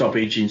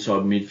stoppage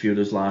inside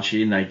midfielders last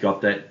year, and they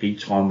got that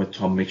big time with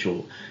Tom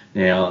Mitchell.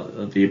 Now,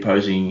 the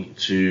opposing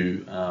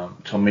to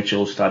Tom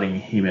Mitchell, starting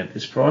him at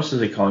this price, is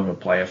a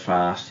Collingwood player,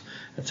 fast,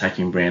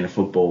 attacking brand of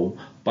football.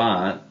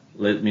 But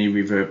let me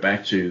revert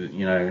back to,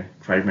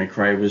 Craig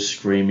McRae was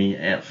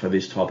screaming out for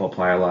this type of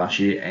player last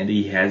year, and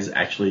he has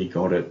actually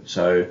got it.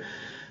 So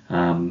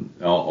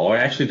I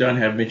actually don't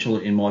have Mitchell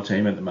in my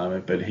team at the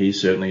moment, but he's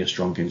certainly a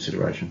strong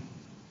consideration.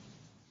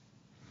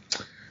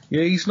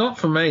 Yeah, he's not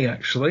for me,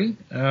 actually.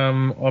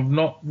 I've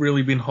not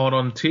really been hot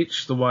on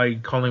Titch, the way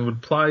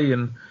Collingwood play,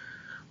 and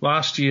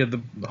last year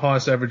the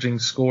highest averaging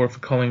scorer for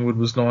Collingwood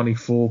was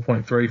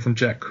 94.3 from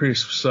Jack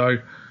Crisp.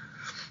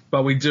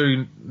 But we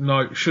should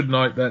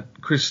note that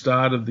Chris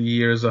started the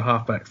year as a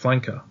halfback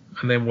flanker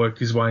and then worked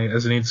his way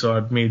as an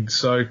inside mid.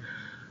 So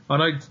I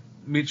know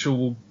Mitchell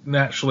will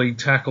naturally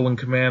tackle and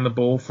command the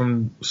ball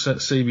from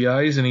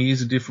CBAs, and he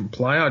is a different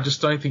player. I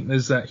just don't think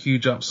there's that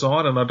huge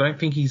upside, and I don't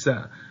think he's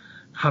that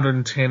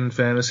 110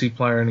 fantasy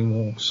player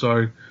anymore.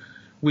 So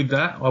with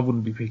that, I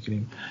wouldn't be picking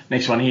him.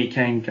 Next one here,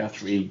 Kane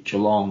Guthrie,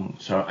 Geelong.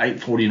 So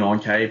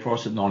 849k,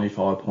 price at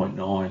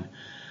 95.9.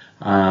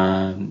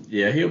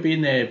 He'll be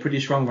in there pretty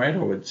strong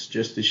radar. It's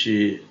just this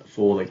year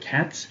for the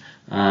Cats,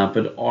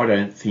 but I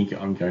don't think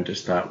I'm going to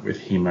start with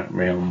him at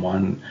round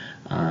 1.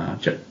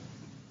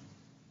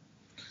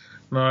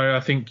 No, I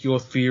think your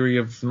theory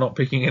of not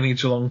picking any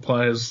Geelong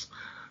players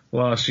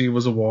last year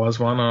was a wise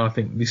one, and I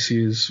think this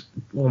year's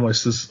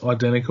almost as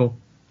identical.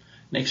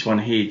 Next one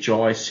here,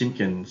 Jai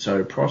Simpkin.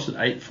 So price at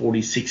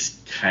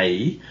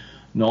 846k,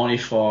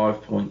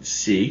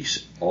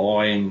 95.6.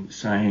 I'm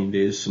saying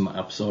there's some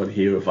upside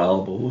here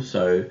available,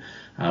 so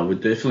we're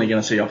definitely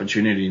going to see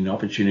opportunity, and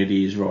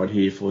opportunity is right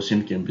here for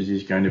Simpkin because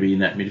he's going to be in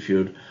that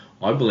midfield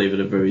I believe, at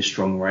a very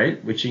strong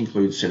rate, which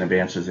includes centre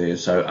bounces there.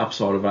 So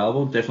upside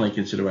available, definitely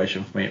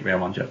consideration for me at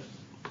round 1, Jeff.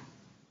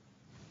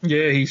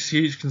 Yeah, he's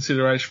huge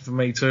consideration for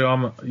me too.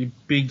 I'm a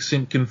big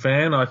Simpkin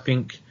fan. I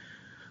think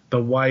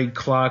the way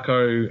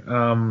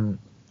Clarko,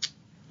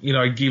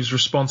 gives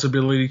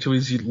responsibility to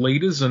his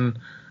leaders, and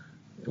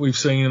we've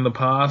seen in the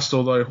past,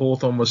 although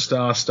Hawthorn was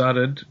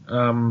star-studded,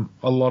 a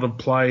lot of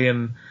play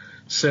and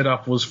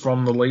setup was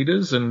from the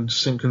leaders, and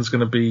Simpkin's going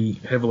to be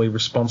heavily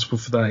responsible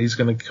for that. He's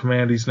going to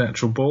command his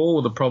natural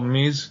ball. The problem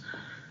is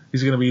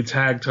he's going to be a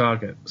tag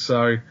target.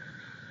 So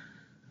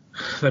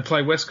they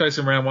play West Coast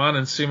in round 1,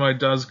 and Simo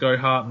does go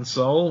heart and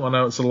soul. I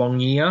know it's a long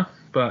year,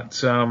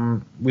 but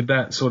with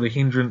that sort of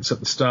hindrance at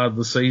the start of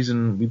the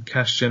season with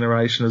cash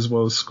generation as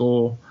well as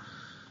score,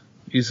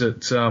 is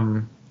it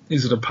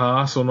a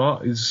pass or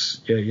not?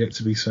 Is yet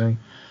to be seen.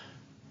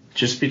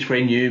 Just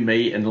between you,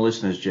 me, and the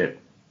listeners, Jet,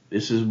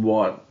 this is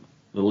what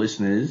the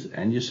listeners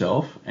and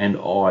yourself and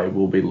I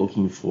will be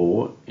looking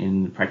for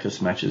in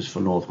practice matches for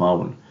North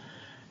Melbourne.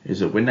 Is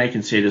that when they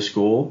concede a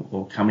score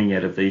or coming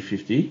out of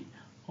V50,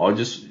 I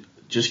just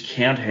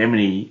count how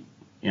many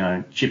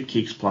chip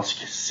kicks plus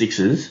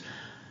sixes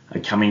are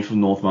coming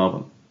from North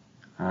Melbourne.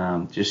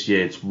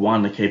 It's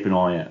one to keep an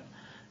eye out.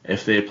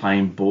 If they're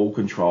playing ball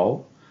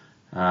control,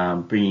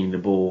 bringing the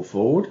ball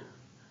forward,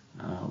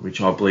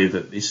 which I believe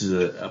that this is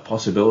a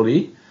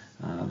possibility,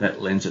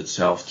 that lends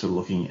itself to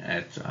looking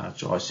at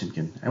Jai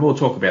Simpkin. And we'll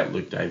talk about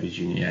Luke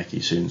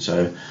Davies-Uniacke soon.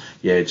 So,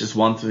 just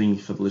one thing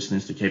for the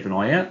listeners to keep an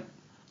eye out.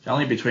 It's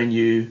only between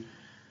you,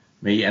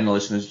 me, and the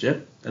listeners,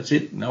 Jet. That's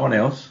it. No one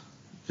else.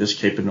 Just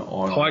keep an eye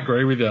on. I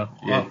agree with you.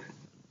 Yeah.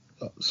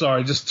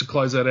 Sorry, just to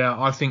close that out,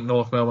 I think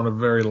North Melbourne are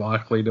very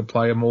likely to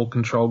play a more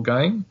controlled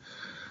game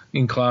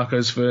in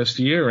Clarko's first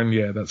year,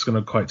 and that's going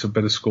to equate to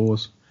better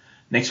scores.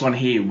 Next one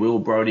here, Will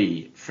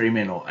Brodie,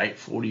 Fremantle,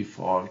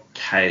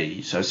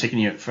 845k. So second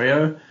year at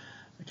Freo,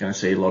 we're going to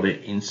see a lot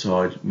of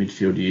inside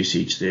midfield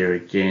usage there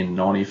again,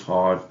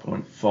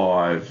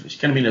 95.5. It's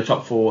going to be in the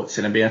top 4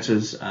 centre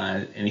bouncers,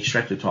 an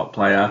extractor type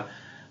player.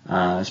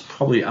 It's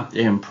probably up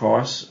there in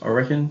price, I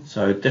reckon.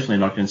 So definitely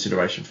not a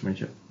consideration for me,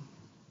 Chip.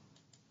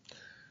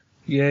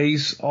 Yeah,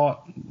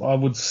 I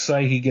would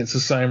say he gets the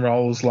same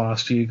role as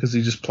last year because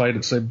he just played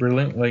it so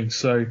brilliantly.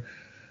 So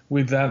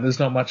with that, there's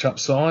not much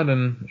upside,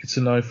 and it's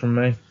a no from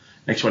me.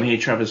 Next one here,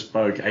 Travis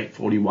Boak,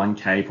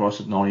 841k,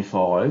 price at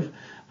 95.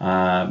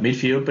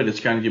 Midfield, but it's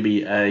going to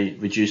be a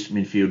reduced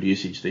midfield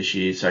usage this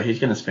year, so he's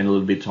going to spend a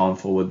little bit of time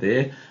forward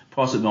there.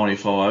 Price at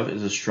 95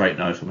 is a straight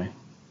no for me.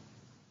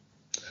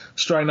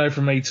 Straight no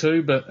for me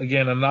too, but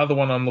again, another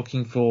one I'm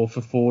looking for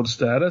forward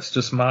status,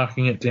 just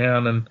marking it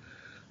down and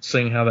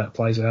seeing how that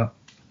plays out.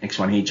 Next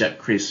one here, Jack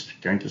Crisp,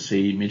 going to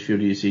see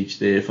midfield usage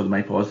there for the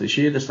Magpies this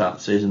year. The start of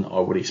the season, I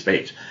would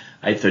expect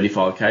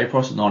 835k,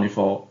 price at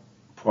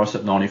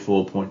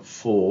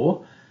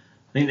 94.4. I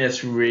think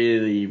that's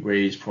really where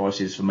his price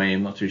is for me.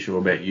 I'm not too sure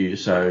about you,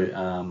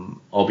 so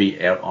I'll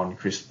be out on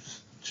Crisp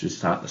to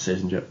start the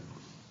season, Jeff.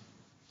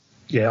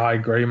 Yeah, I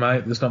agree,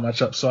 mate. There's not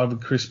much upside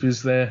with Crisp,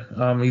 is there?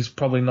 He's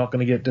probably not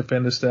going to get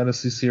defender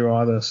status this year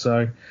either,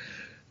 so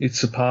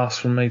it's a pass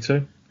from me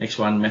too. Next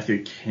one,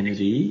 Matthew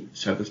Kennedy,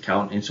 South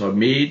Carlton inside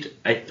mid,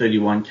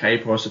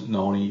 831k, price at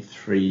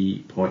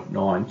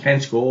 93.9.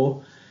 Can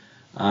score,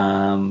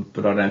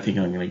 but I don't think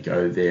I'm going to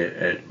go there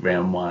at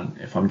round 1.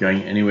 If I'm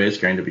going anywhere, it's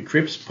going to be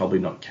Cripps, probably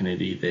not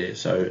Kennedy there.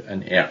 So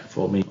an out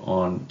for me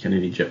on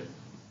Kennedy, Jip.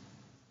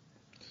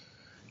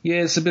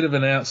 Yeah, it's a bit of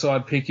an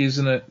outside pick,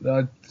 isn't it?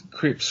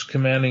 Cripps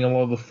commanding a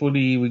lot of the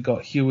footy. We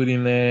got Hewitt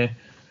in there,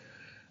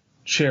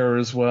 Chera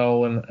as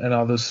well, and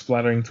others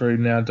splattering through.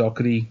 Now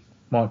Doherty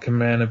might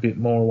command a bit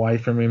more away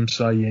from him.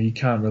 So, you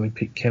can't really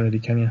pick Kennedy,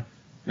 can you?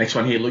 Next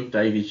one here, Luke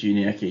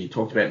Davies-Uniacke.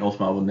 Talked about North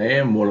Melbourne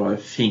there and what I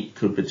think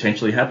could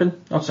potentially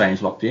happen. Not saying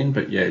he's locked in,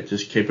 but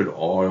just keep an eye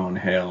on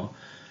how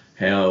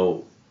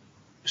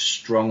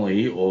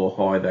strongly or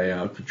high they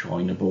are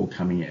controlling the ball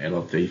coming out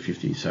of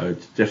D50. So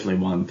it's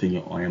definitely one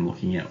thing I am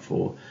looking out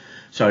for.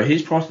 So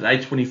his price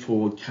at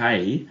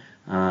 824k,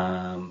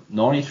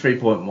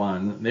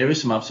 93.1. There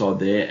is some upside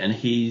there, and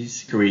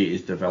his career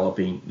is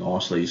developing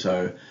nicely.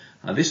 So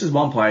this is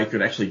one player who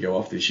could actually go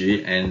off this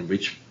year, and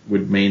which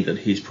would mean that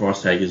his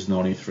price tag is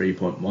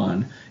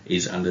 93.1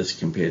 is under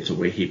compared to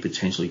where he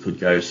potentially could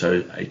go.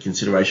 So a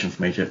consideration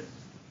for me, Jeff.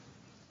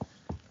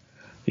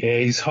 Yeah,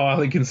 he's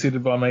highly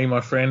considered by me,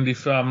 my friend.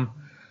 If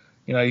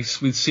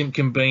he's with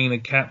Simpkin being a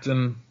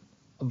captain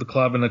of the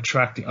club and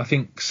attracting, I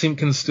think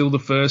Simpkin's still the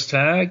first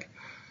tag.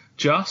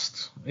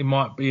 It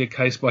might be a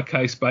case by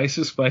case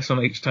basis based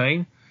on each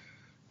team,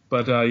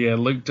 but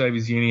Luke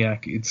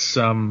Davies-Uniacke, it's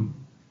going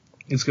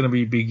to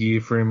be a big year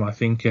for him, I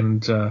think,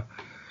 and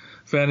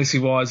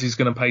fantasy-wise, he's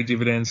going to pay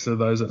dividends to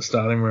those that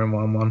start him around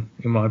 1-1,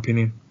 in my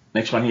opinion.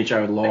 Next one here,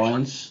 Jared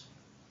Lyons,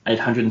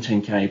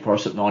 810k,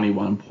 price at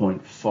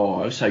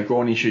 91.5. So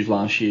groin issues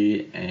last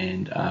year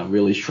and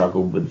really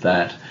struggled with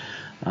that.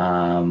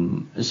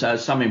 So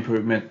some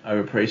improvement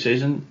over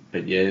pre-season,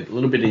 but yeah, a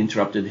little bit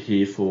interrupted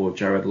here for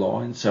Jared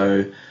Lyons.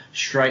 So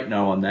straight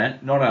no on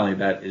that. Not only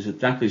that, is that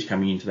Dunkley's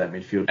coming into that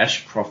midfield.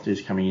 Ashcroft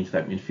is coming into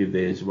that midfield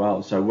there as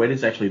well. So where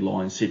does actually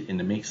Lyons sit in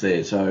the mix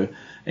there? So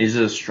is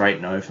it a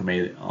straight no for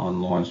me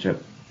on Lyons, Jeff?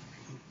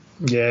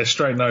 Yeah,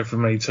 straight no for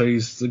me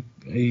too.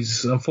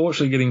 He's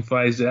unfortunately getting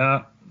phased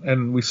out,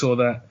 and we saw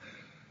that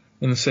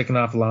in the second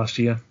half of last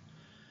year.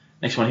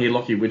 Next one here,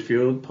 Lockie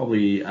Whitfield,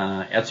 probably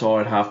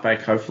outside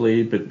halfback,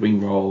 hopefully, but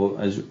wing role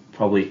is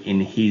probably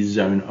in his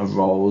zone of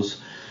roles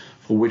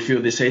for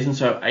Whitfield this season.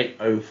 So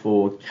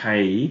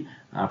 804k,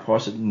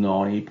 price at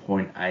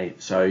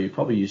 90.8. So you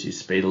probably use his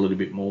speed a little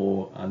bit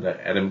more under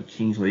Adam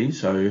Kingsley.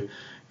 So,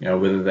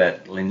 whether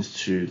that lends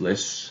to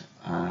less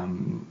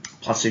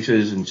plus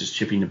sixes and just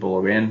chipping the ball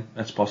around,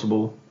 that's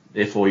possible.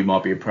 Therefore, he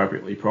might be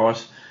appropriately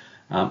priced.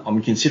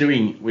 I'm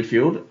considering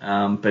Whitfield,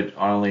 but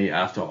only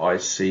after I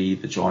see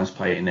the Giants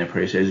play in their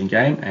pre-season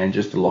game and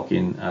just to lock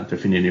in a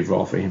definitive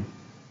role for him.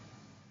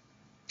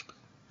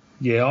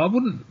 Yeah, I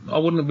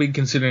wouldn't be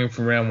considering him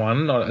for round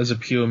one, not as a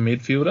pure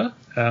midfielder.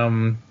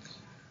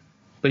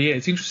 But yeah,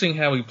 it's interesting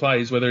how he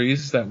plays, whether he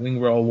is that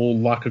wing role or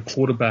like a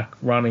quarterback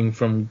running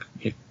from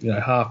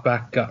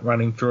half-back gut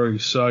running through.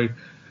 So,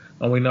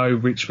 and we know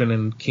Richmond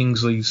and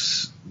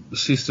Kingsley's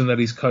system that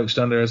he's coached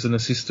under as an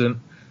assistant,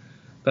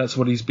 that's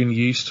what he's been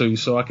used to.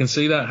 So I can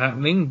see that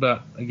happening,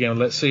 but again,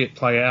 let's see it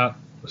play out,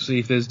 see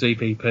if there's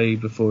DPP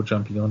before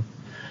jumping on.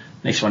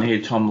 Next one here,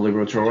 Tom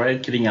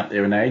Liberatore, getting up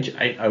there in age,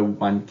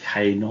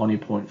 801k,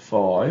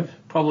 90.5.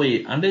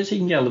 Probably unders, he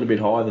can get a little bit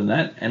higher than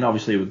that, and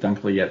obviously with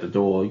Dunkley at the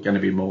door, going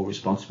to be more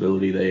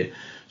responsibility there.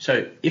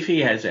 So if he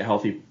has a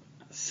healthy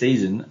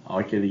season,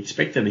 I could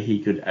expect that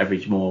he could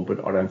average more,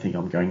 but I don't think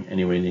I'm going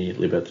anywhere near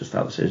Libert to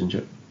start the season,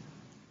 Chip.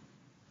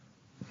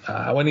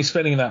 When he's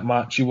spending that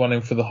much, you want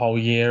him for the whole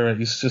year.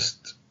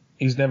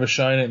 He's never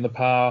shown it in the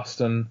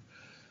past, and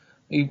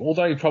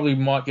although he probably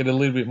might get a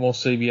little bit more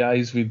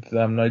CBAs with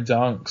no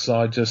dunks,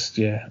 I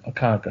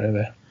can't go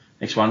there.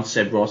 Next one,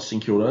 Seb Ross,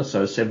 St Kilda,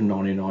 so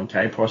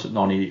 799k, price at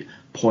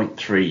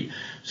 90.3.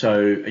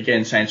 So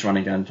again, Saints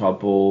running gun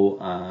type ball.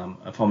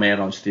 If I'm out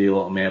on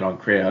Steele, I'm out on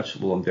Crouch.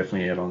 Well, I'm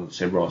definitely out on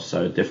Seb Ross,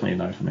 so definitely a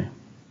no for me.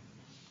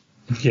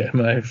 Yeah,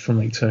 no for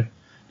me too.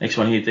 Next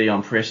one here,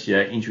 Dion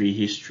Prestia, injury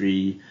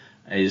history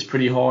is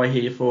pretty high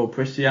here for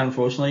Prestia,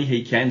 unfortunately.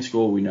 He can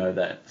score, we know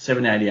that.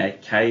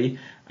 788k,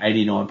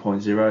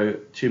 89.0,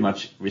 too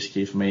much risk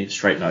here for me.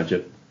 Straight no,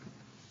 Jip.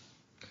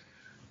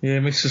 Yeah,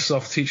 Mr.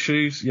 Soft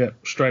Tissues, yeah,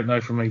 straight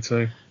no from me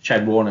too.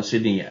 Chad Warner,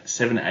 Sydney,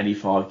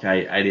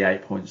 785k,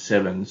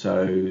 88.7.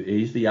 So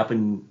he's the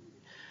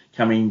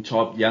up-and-coming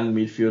type young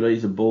midfielder.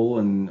 He's a bull,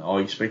 and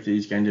I expect that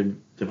he's going to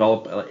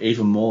develop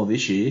even more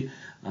this year.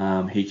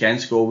 He can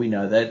score, we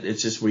know that.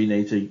 It's just we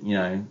need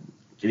to,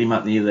 get him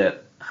up near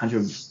that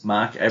 100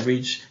 mark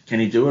average. Can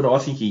he do it? I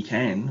think he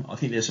can. I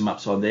think there's some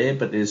upside there,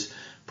 but there's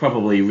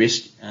probably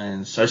risk,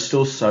 and so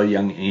still so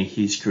young in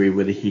his career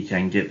whether he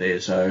can get there.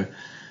 So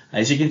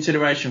it's a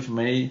consideration for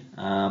me,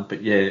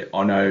 but yeah,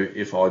 I know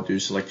if I do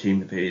select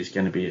him, there's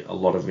going to be a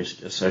lot of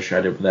risk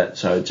associated with that.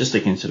 So just a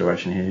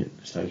consideration here at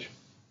this stage.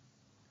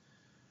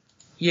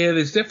 Yeah,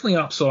 there's definitely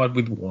upside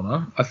with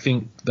Warner. I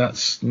think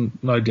that's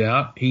no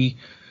doubt. He's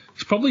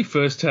probably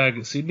first tag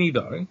at Sydney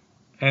though,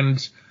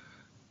 and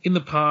in the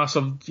past,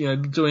 I'm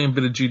doing a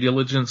bit of due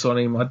diligence on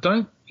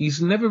him.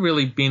 He's never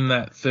really been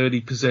that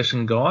 30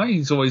 possession guy.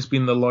 He's always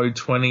been the low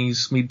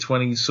 20s, mid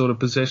 20s sort of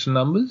possession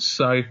numbers.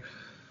 So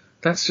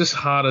that's just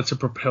harder to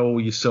propel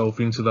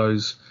yourself into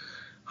those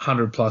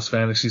 100 plus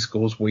fantasy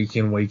scores week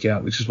in, week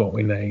out, which is what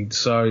we need.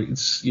 So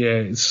it's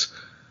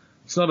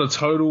not a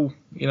total,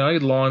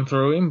 line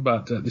through him,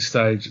 but at this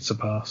stage it's a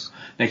pass.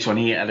 Next one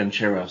here, Adam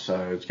Chera. So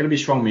it's going to be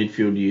strong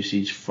midfield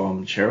usage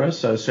from Chera.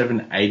 So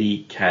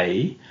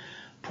 780k.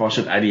 Price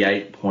at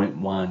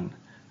 88.1.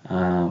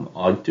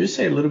 I do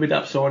see a little bit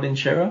upside in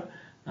Chera,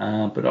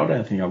 but I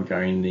don't think I'm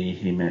going near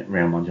him at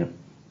round one, Jim.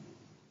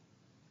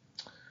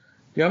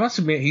 Yeah, I must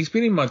admit, he's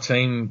been in my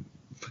team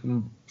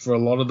for a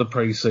lot of the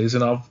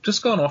pre-season. I've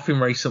just gone off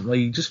him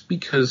recently just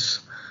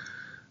because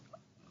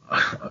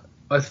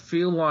I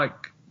feel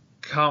like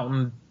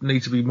Carlton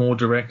need to be more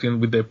direct in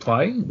with their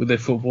play, with their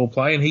football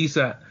play, and he's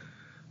that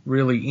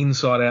really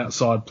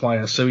inside-outside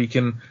player, so he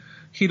can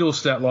hit all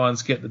stat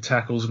lines, get the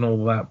tackles and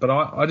all that. But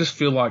I just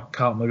feel like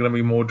Carlton are going to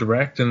be more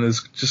direct, and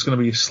there's just going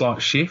to be a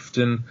slight shift.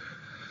 And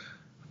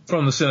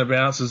from the centre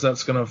bounces,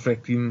 that's going to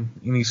affect him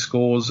in his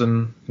scores.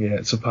 And yeah,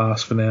 it's a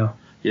pass for now.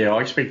 Yeah, I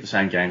expect the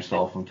same game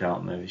style from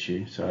Carlton there this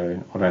year.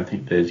 So I don't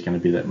think there's going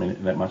to be that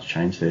much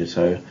change there.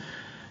 So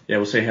yeah,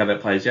 we'll see how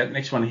that plays out.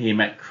 Next one here,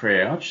 Matt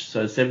Crouch.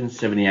 So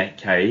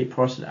 778k,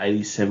 priced at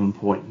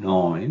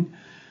 87.9.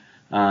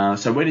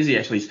 So where does he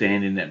actually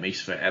stand in that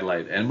mix for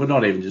Adelaide? And we're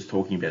not even just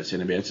talking about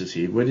centre bounces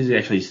here. Where does he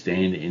actually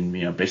stand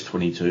in best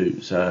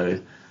 22? So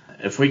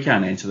if we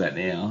can't answer that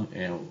now,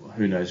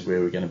 who knows where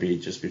we're going to be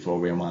just before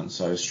round one.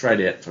 So straight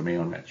out for me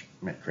on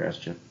Matt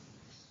Crouch.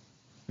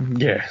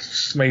 Yeah,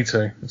 me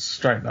too. It's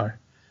straight no.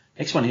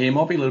 Next one here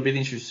might be a little bit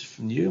interesting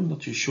from you. I'm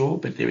not too sure,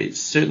 but there it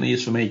certainly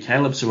is for me.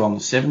 Caleb Sarong,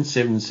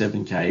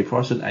 777k,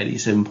 priced at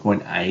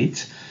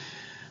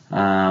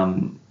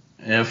 87.8.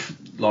 If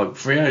like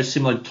Freo,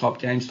 similar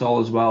top game style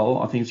as well,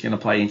 I think it's going to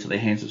play into the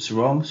hands of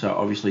Sarong. So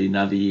obviously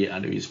another year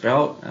under his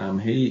belt.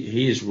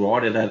 He is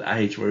right at that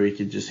age where he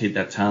could just hit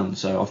that ton.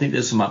 So I think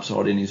there's some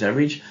upside in his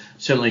average.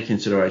 Certainly a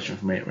consideration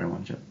for me at round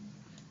 1, Chip.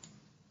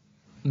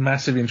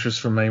 Massive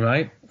interest from me,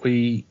 mate.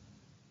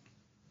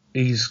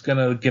 He's going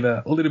to get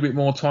a little bit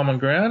more time on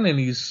ground, and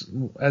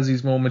as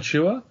he's more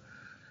mature.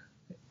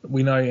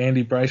 We know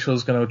Andy Brayshaw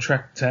is going to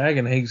attract tag,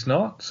 and he's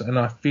not. And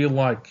I feel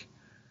like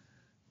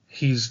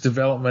his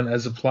development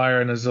as a player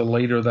and as a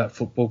leader of that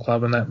football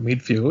club and that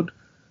midfield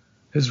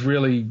has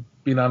really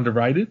been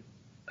underrated.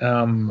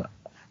 I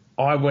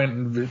went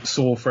and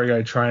saw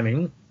Freo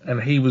training,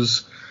 and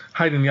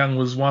Hayden Young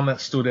was one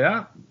that stood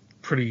out,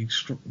 pretty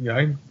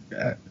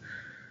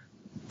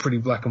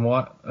black and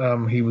white.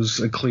 He was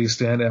a clear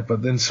standout,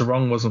 but then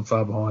Sarong wasn't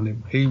far behind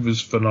him. He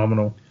was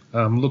phenomenal.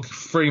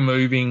 Free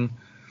moving,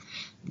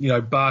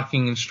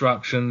 barking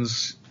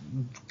instructions,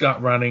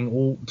 gut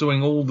running,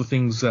 doing all the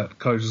things that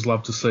coaches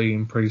love to see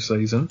in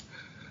pre-season.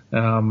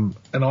 And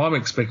I'm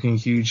expecting a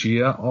huge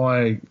year.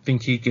 I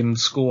think he can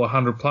score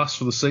 100 plus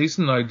for the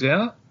season, no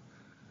doubt.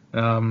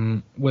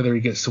 Whether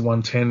he gets to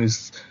 110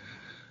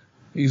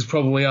 is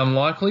probably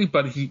unlikely,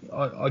 but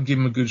I give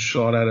him a good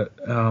shot at it.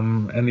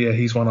 And yeah,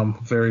 he's one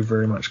I'm very,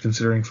 very much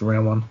considering for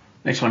round 1.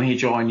 Next one here,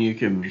 Jai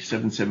Newcomb,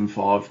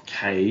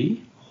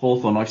 775k.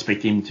 Hawthorn, I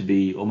expect him to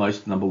be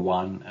almost number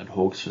 1 at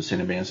Hawks for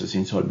centre bounces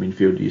inside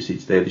midfield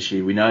usage there this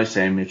year. We know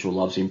Sam Mitchell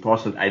loves him,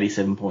 priced at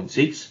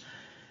 87.6.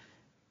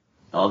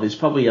 There's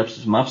probably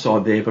some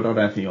upside there, but I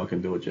don't think I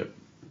can do it yet.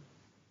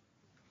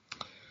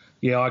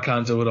 Yeah, I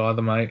can't do it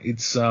either, mate.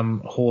 It's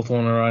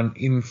Hawthorn are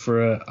in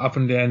for an up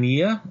and down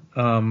year.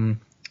 And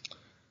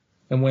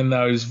when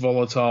those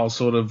volatile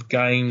sort of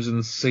games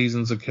and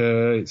seasons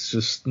occur, it's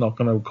just not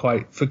going to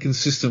equate for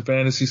consistent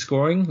fantasy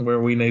scoring where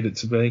we need it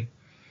to be.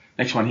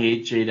 Next one here,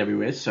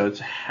 GWS, so it's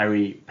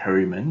Harry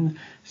Perryman,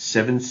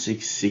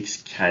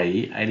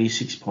 766k,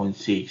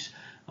 86.6.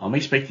 I'm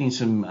expecting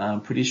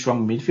some pretty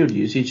strong midfield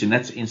usage, and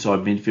that's inside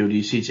midfield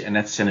usage, and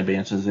that's centre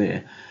bounces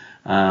there.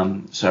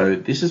 So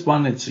this is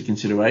one that's a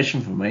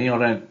consideration for me. I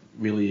don't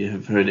really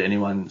have heard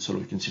anyone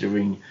sort of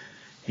considering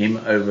him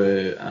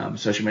over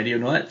social media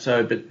and all that.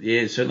 So, but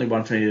yeah, certainly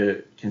one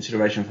for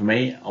consideration for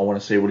me. I want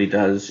to see what he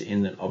does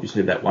in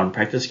obviously that one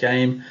practice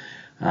game.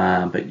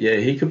 But yeah,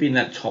 he could be in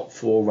that top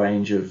 4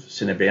 range of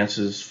centre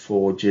bounces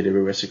for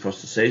GWS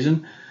across the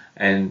season.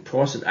 And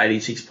priced at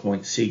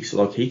 86.6,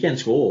 like he can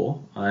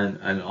score, and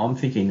I'm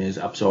thinking there's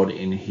upside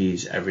in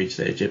his average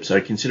there, Jep. So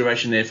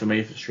consideration there for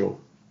me for sure.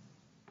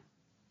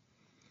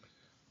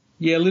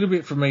 Yeah, a little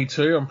bit for me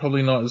too. I'm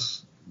probably not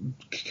as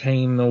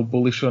keen or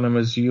bullish on him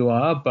as you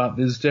are, but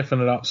there's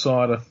definite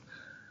upside.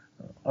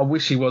 I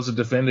wish he was a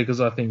defender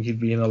because I think he'd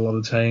be in a lot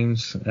of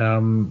teams.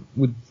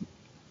 With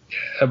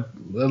a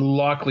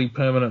likely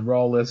permanent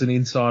role as an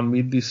inside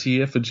mid this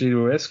year for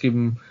GWS,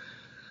 given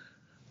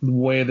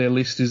where their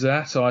list is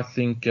at. I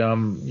think,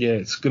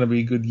 it's going to be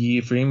a good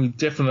year for him.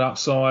 Definite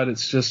upside.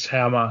 It's just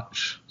how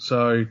much.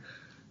 So,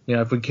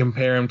 if we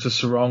compare him to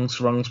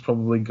Sarong's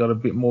probably got a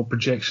bit more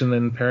projection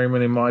than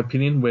Perryman, in my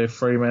opinion, where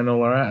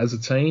Fremantle are at as a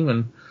team.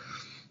 And,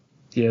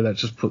 yeah, that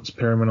just puts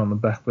Perryman on the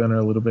back burner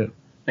a little bit.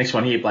 Next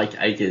one here, Blake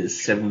Acres,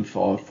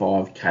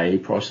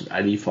 755k, priced at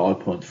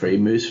 85.3.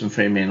 Moves from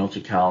Fremantle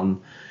to Carlton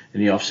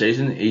in the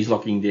off-season. He's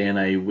locking down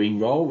a wing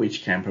role,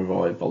 which can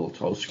provide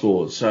volatile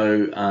scores.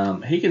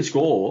 So he can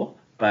score,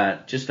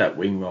 but just that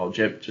wing role,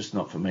 Jep, just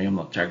not for me. I'm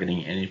not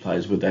targeting any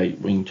players with a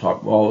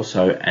wing-type role,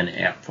 so an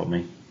out for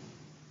me.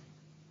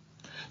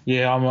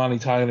 Yeah, I'm only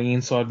targeting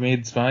inside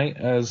mids, mate,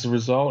 as a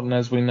result. And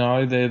as we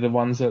know, they're the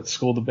ones that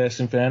score the best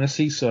in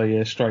fantasy. So,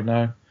 yeah, straight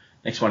no.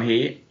 Next one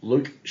here,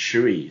 Luke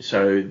Shuey.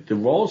 So the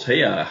roles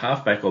here,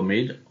 halfback or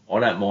mid, I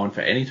don't mind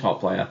for any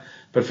type player.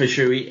 But for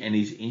Shuey and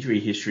his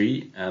injury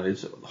history,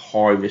 there's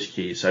high risk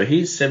here. So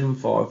he's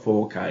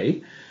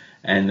 754k,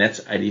 and that's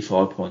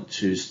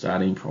 85.2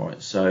 starting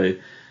price. So,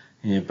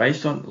 yeah,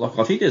 based on,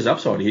 I think there's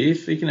upside here.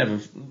 If he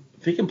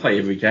can play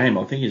every game,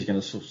 I think he's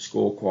going to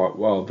score quite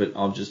well. But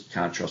I just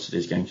can't trust that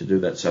he's going to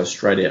do that. So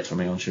straight out for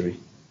me on Shuey.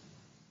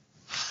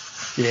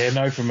 Yeah,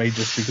 no for me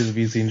just because of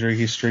his injury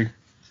history.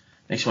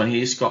 Next one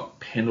here, Scott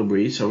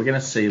Pendlebury. So we're going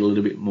to see a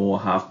little bit more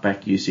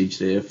halfback usage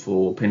there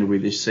for Pendlebury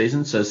this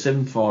season. So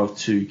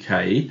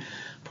 752k,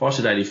 price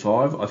at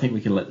 85. I think we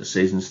can let the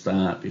season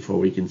start before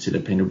we consider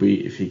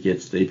Pendlebury if he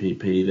gets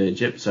DPP there,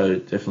 Jep. So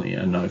definitely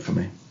a no for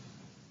me.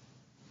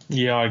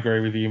 Yeah, I agree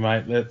with you,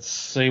 mate. Let's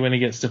see when he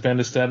gets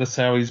defender status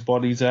how his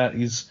body's at.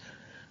 He's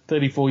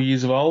 34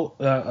 years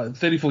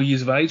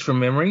of age from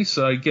memory,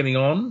 so getting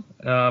on.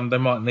 They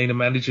might need to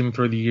manage him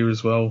through the year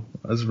as well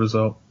as a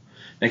result.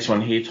 Next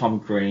one here, Tom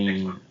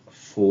Green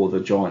for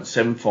the Giants,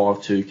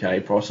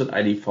 752k, price at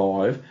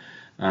 85.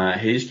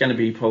 He's going to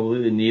be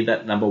probably near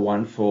that number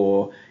 1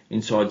 for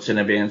inside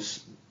centre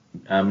bounce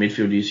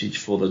midfield usage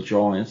for the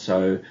Giants.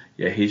 So,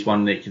 yeah, he's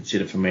one that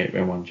consider for me at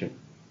round 1, Chip.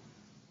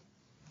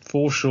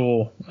 for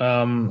sure.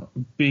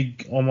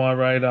 Big on my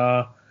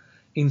radar.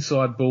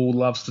 Inside ball,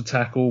 loves to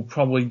tackle.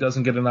 Probably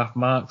doesn't get enough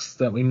marks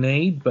that we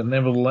need, but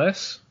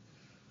nevertheless,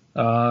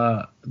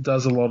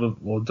 does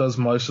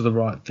most of the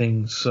right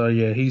things. So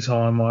yeah, he's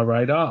high on my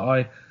radar.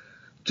 I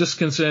just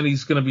concerned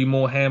he's going to be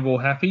more handball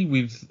happy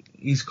with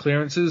his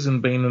clearances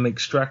and being an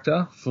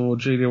extractor for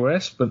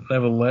GWS, but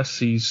nevertheless,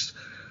 he's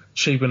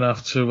cheap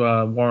enough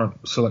to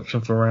warrant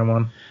selection for round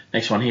one.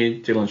 Next one here,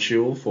 Dylan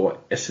Schewel for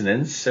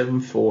Essendon,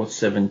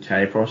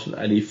 747k price at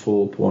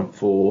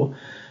 84.4.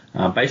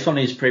 Based on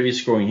his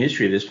previous scoring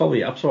history, there's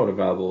probably upside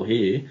available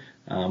here.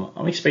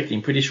 I'm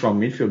expecting pretty strong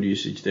midfield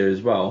usage there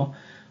as well.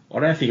 I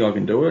don't think I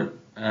can do it.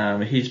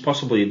 He's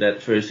possibly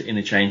that first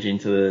interchange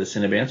into the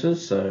centre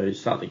bouncers, so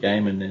start the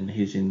game and then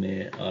he's in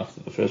there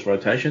after the first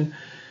rotation.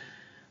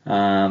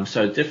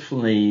 So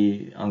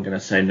definitely I'm going to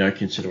say no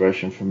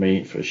consideration for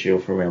me for Schewel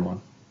for round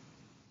one.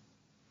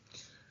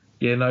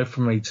 Yeah, no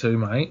for me too,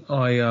 mate.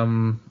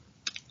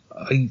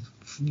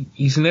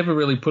 He's never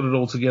really put it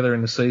all together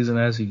in the season,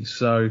 has he?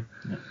 So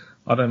yeah.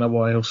 I don't know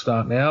why he'll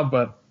start now,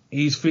 but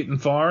he's fit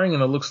and firing,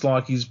 and it looks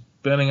like he's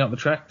burning up the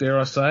track, dare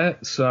I say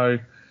it. So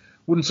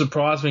wouldn't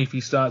surprise me if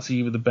he starts the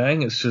year with a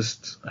bang. It's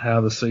just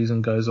how the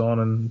season goes on,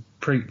 and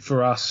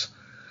for us,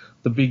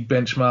 the big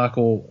benchmark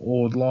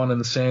or line in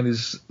the sand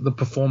is the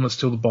performance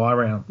till the bye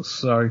round.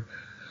 So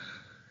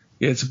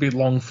yeah, it's a bit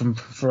long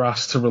for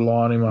us to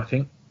rely on him, I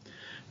think.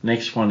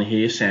 Next one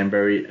here, Sam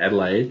Berry,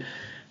 Adelaide.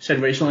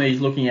 Said recently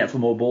he's looking out for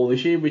more ball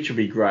this year, which would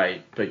be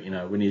great. But,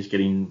 when he's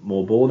getting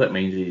more ball, that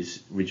means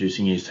he's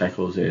reducing his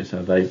tackles there.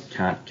 So they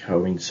can't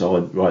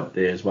coincide right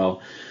there as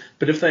well.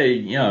 But if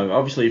they,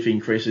 obviously if he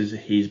increases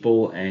his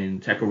ball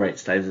and tackle rate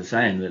stays the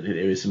same, that there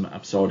is some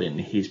upside in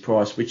his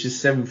price, which is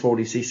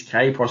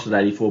 746k, price at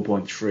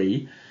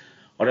 84.3.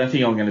 I don't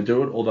think I'm going to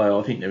do it, although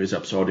I think there is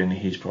upside in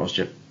his price,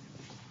 Jep.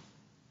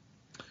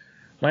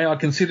 Mate, I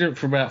considered it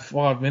for about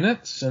 5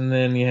 minutes, and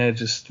then,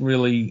 just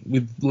really,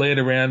 with lead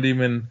around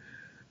him and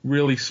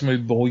really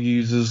smooth ball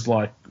users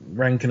like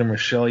Rankin and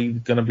Rochelle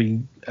going to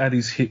be at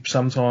his hip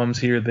sometimes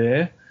here or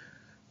there,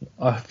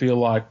 I feel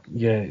like,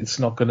 it's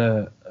not going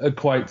to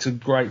equate to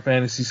great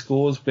fantasy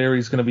scores.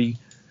 Berry's going to be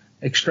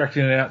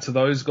extracting it out to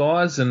those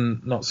guys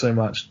and not so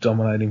much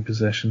dominating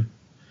possession.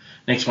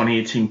 Next one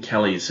here, Tim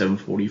Kelly,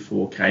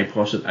 744k,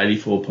 price at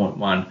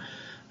 84.1.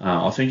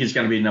 I think he's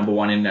going to be number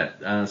one in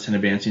that centre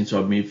bounce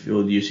inside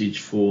midfield usage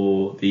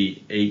for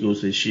the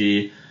Eagles this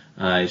year.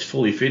 He's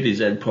fully fit. He's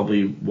had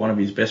probably one of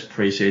his best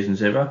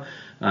pre-seasons ever.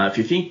 If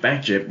you think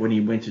back, Jep, when he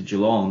went to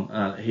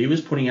Geelong, he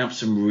was putting up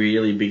some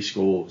really big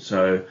scores.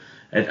 So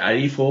at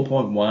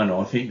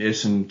 84.1, I think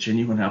there's some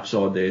genuine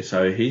upside there.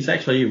 So he's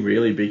actually a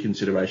really big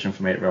consideration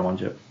for me at round one,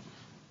 Jep.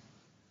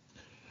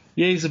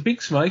 Yeah, he's a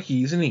big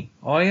smoky, isn't he?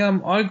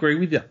 I agree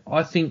with you.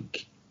 I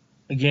think,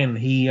 again,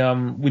 he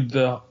with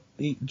the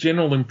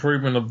general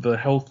improvement of the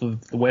health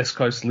of the West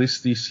Coast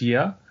list this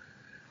year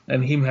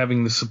and him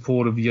having the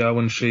support of Yo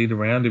and Sheed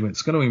around him,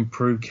 it's going to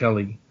improve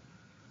Kelly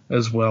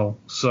as well.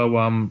 So,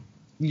 a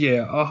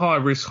high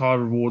risk, high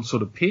reward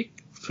sort of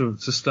pick to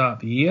start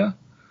the year.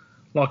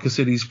 Like I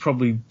said, he's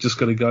probably just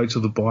got to go to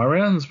the bye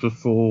rounds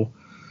before,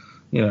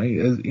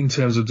 in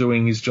terms of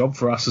doing his job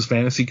for us as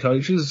fantasy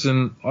coaches.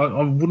 And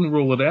I wouldn't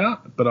rule it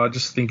out, but I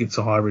just think it's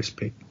a high risk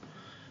pick.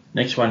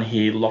 Next one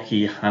here,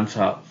 Lockie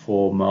Hunter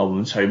for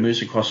Melbourne. So he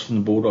moves across from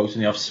the Bulldogs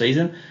in the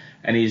off-season,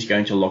 and he's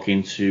going to lock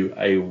into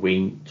a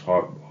wing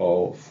type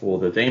role for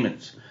the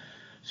Demons.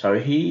 So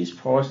he's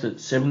priced at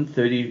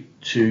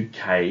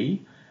 732k,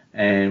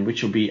 and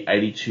which will be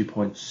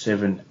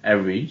 82.7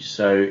 average.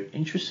 So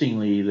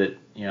interestingly, that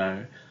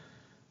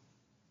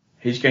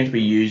he's going to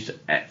be used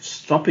at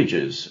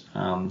stoppages.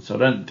 So I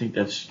don't think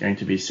that's going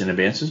to be centre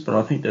bounces, but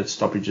I think that's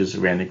stoppages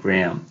around the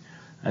ground.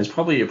 It's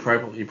probably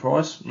appropriately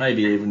priced,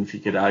 maybe even if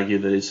you could argue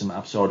that there's some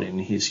upside in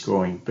his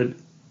scoring. But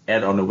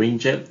out on the wing,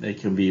 Jet, there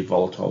can be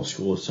volatile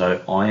scores. So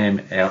I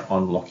am out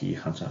on Lockie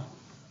Hunter.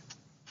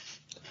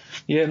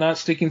 Yeah, no,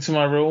 sticking to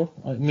my rule,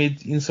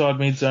 inside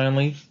mids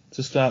only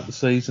to start the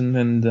season.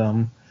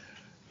 And,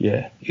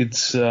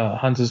 it's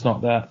Hunter's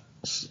not that,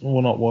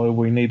 or not where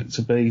we need it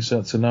to be, so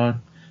it's a no.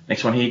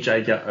 Next one here,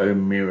 Jacob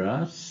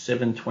O'Meara,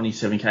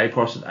 727k,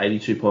 price at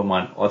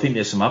 82.1. I think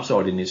there's some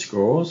upside in his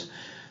scores,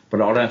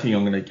 but I don't think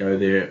I'm going to go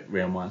there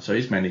round one. So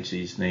he's managed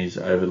his knees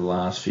over the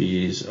last few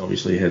years.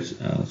 Obviously has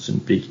some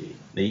big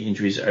knee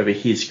injuries over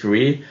his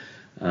career.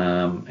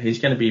 He's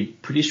going to be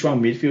pretty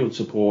strong midfield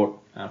support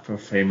for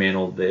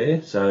Fremantle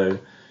there. So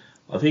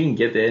I think he can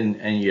get there,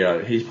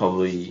 and he's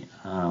probably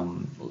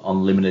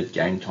on limited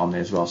game time there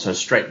as well. So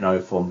straight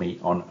no for me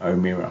on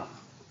O'Meara.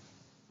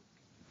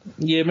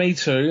 Yeah, me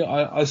too.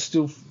 I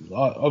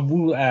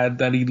will add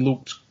that he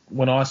looked,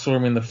 when I saw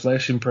him in the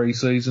flesh in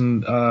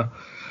pre-season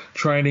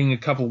training a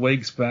couple of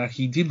weeks back,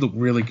 he did look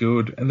really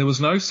good, and there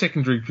was no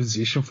secondary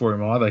position for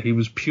him either. He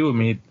was pure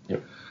mid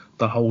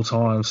the whole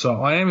time.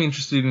 So I am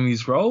interested in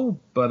his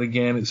role, but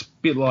again, it's a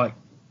bit like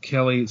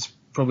Kelly. It's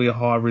probably a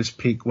high-risk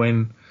pick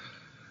when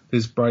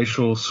there's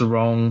Brayshaw,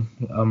 Sarong,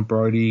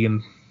 Brody,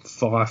 and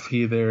Fife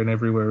here, there, and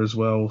everywhere as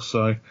well.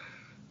 So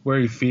where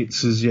he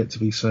fits is yet to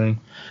be seen.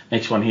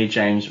 Next one here,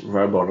 James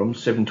Rowbottom,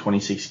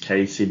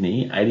 726k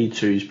Sydney,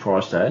 82's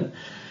priced at.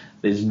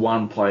 There's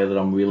one player that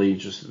I'm really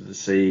interested to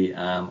see.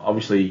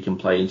 Obviously, you can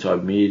play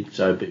inside mid,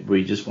 but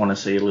we just want to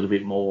see a little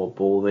bit more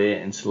ball there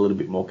and see a little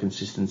bit more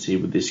consistency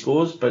with their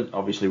scores. But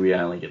obviously, we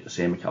only get to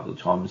see him a couple of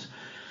times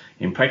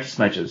in practice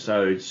matches.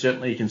 So it's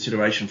certainly a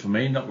consideration for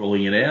me, not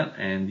ruling it out.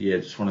 And yeah,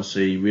 just want to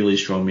see really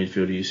strong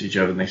midfield usage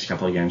over the next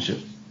couple of games.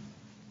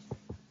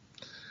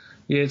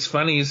 Yeah, it's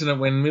funny, isn't it?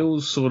 When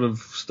Mills sort of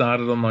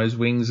started on those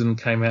wings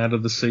and came out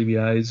of the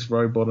CBAs,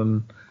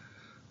 Rowbottom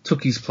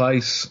took his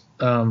place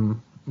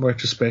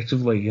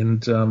retrospectively,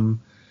 and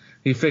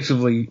he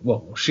effectively,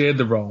 shared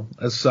the role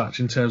as such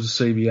in terms of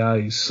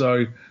CBAs.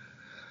 So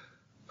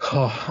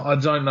I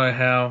don't know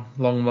how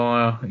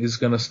Longmire is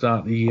going to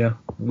start the year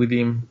with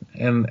him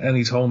and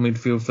his whole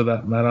midfield for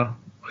that matter.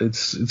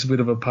 It's a bit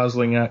of a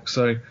puzzling act,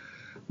 so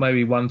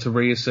maybe one to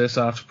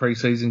reassess after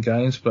pre-season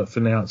games, but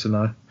for now it's a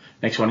no.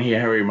 Next one here,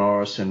 Harry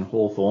Morris and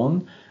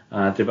Hawthorn.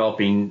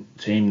 Developing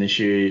team this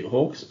year,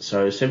 Hawks.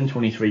 So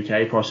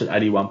 723k, priced at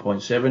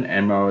 81.7,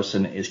 and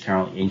Morrison is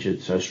currently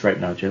injured, so straight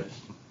no, Jep.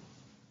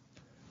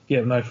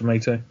 Yeah, no for me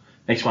too.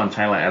 Next one,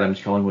 Taylor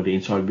Adams, Collingwood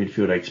inside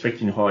midfielder,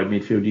 expecting high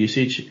midfield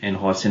usage and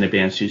high centre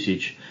bounce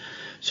usage.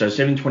 So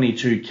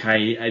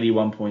 722k,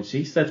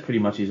 81.6, that's pretty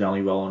much his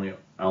only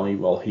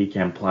role he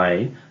can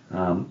play.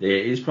 There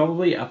is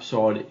probably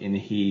upside in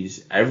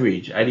his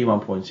average,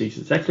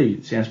 81.6.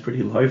 It sounds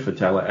pretty low for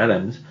Taylor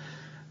Adams.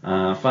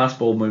 Fast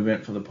ball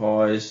movement for the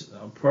Pies,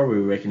 I probably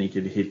reckon he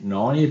could hit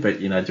 90, but,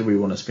 do we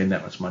want to spend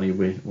that much money?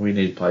 We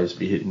need players to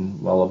be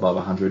hitting well above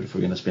 100 if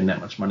we're going to spend that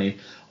much money.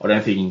 I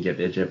don't think he can get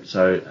there, Jep,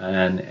 so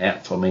an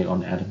out for me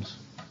on Adams.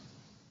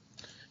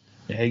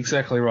 Yeah,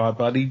 exactly right,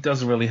 but he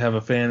doesn't really have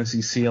a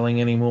fantasy ceiling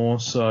anymore,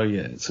 so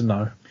yeah, it's a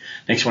no.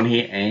 Next one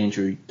here,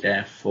 Andrew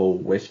Gaff for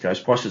West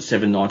Coast, priced at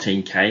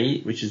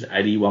 719k, which is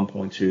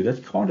 81.2. That's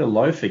kind of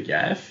low for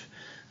Gaff.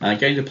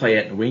 Going to play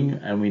out in the wing,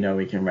 and we know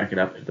we can rack it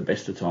up at the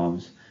best of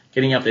times.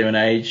 Getting up there in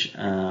age,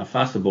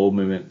 faster ball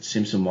movement,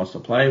 Simpson wants to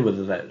play.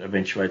 Whether that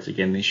eventuates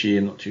again this year,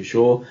 not too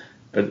sure.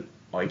 But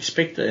I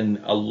expect a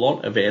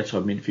lot of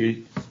outside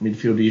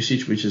midfield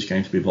usage, which is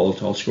going to be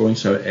volatile scoring,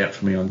 so out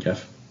for me on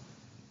Gaff.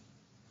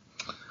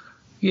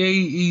 Yeah,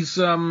 he's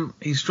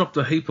dropped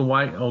a heap of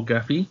weight, old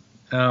Gaffy,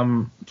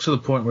 to the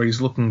point where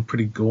he's looking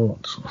pretty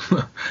gaunt.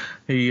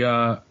 He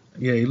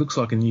looks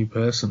like a new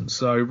person.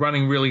 So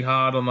running really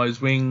hard on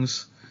those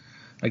wings.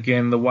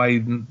 Again, the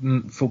way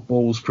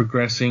football's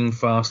progressing,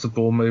 faster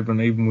ball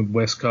movement, even with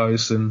West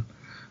Coast and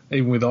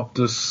even with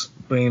Optus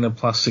being a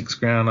 +6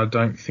 ground, I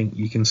don't think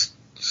you can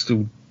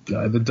still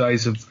go. The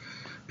days of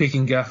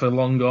picking Gaff are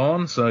long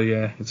gone, so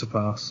yeah, it's a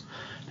pass.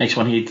 Next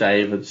one here,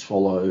 David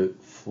Swallow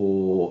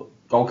for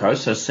Gold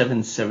Coast, so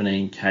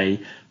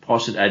 717k,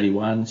 priced at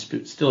 81.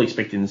 Still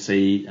expecting to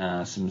see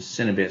some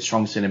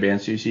strong centre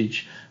bounce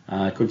usage.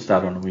 Could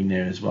start on a wing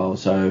there as well.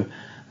 So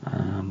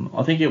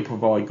I think he'll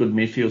provide good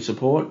midfield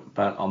support,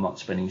 but I'm not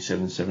spending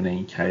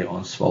 717k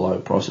on Swallow,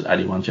 priced at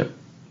 81, Chip.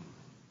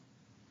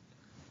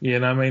 Yeah,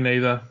 no, me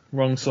neither.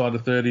 Wrong side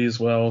of 30 as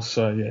well,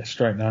 so yeah,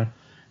 straight no.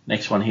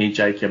 Next one here,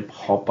 Jacob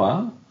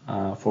Hopper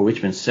for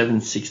Richmond,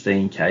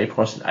 716k,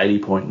 priced at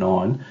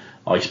 80.9.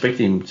 I expect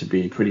him to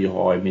be pretty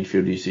high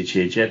midfield usage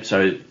here, Jep,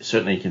 so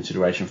certainly a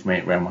consideration for me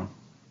at round one.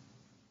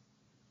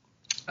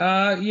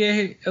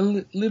 Yeah, a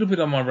little bit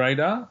on my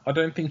radar. I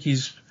don't think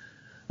he's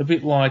a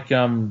bit like,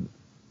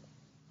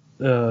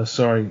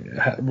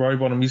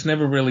 Rowbottom. He's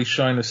never really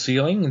shown a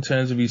ceiling in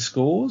terms of his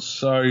scores,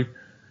 so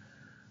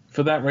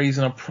for that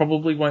reason I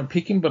probably won't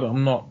pick him, but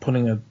I'm not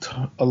putting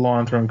a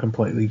line through him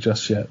completely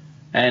just yet.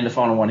 And the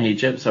final one here,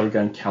 Jep, so we're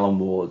going Callum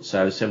Ward,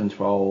 so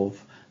 712k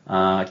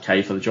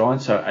for the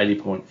Giants, so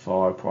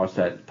 80.5 price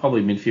at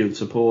probably midfield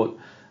support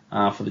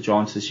for the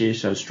Giants this year,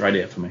 so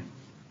straight out for me.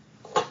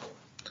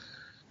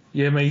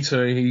 Yeah, me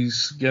too.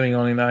 He's getting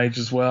on in age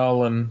as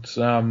well, and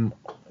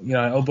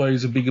although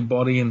he's a bigger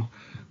body and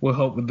will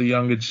help with the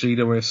younger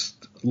GWS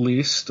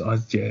list,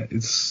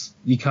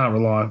 you can't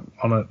rely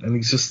on it, and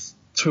he's just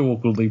too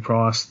awkwardly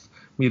priced,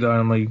 mid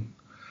only.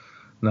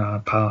 Nah,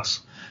 pass.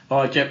 All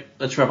right, Jep,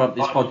 let's wrap up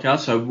this podcast.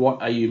 So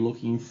what are you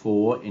looking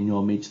for in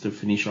your mids to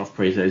finish off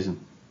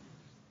pre-season?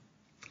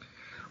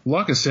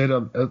 Like I said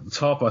at the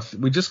top,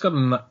 we just got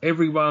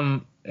every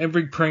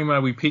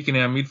primo we pick in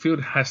our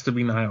midfield has to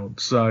be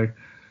nailed. So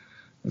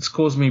it's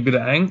caused me a bit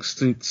of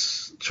angst.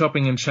 It's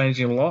chopping and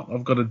changing a lot.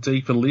 I've got a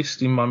deeper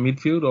list in my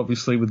midfield,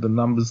 obviously with the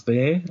numbers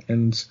there,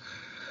 and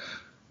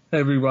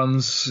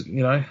everyone's,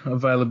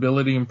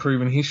 availability and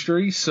proven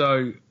history.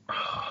 So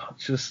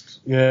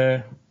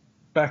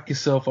back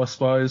yourself, I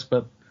suppose,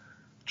 but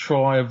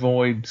try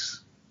avoid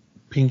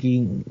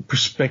pinking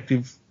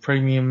prospective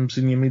premiums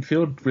in your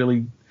midfield.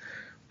 Really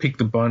pick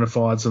the bona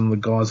fides and the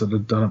guys that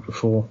have done it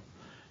before.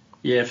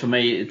 Yeah, for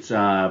me, it's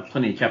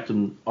plenty of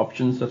captain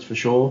options, that's for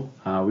sure.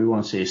 We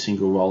want to see a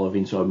single roll of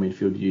inside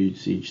midfield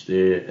usage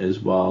there as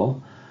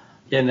well.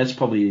 Yeah, and that's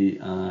probably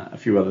a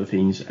few other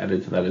things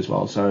added to that as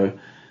well. So,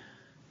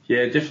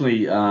 yeah,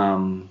 definitely,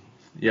 I'm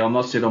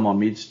not set on my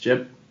mids,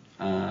 Jep.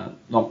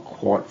 not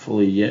quite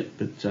fully yet,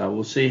 but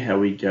we'll see how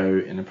we go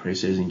in the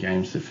pre-season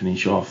games to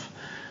finish off.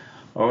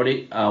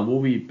 Alrighty,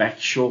 we'll be back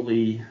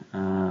shortly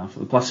for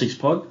the Plus 6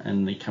 pod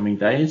in the coming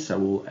days, so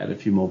we'll add a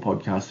few more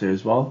podcasts there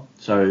as well.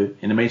 So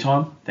in the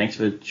meantime, thanks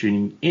for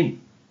tuning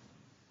in.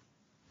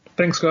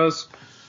 Thanks, guys.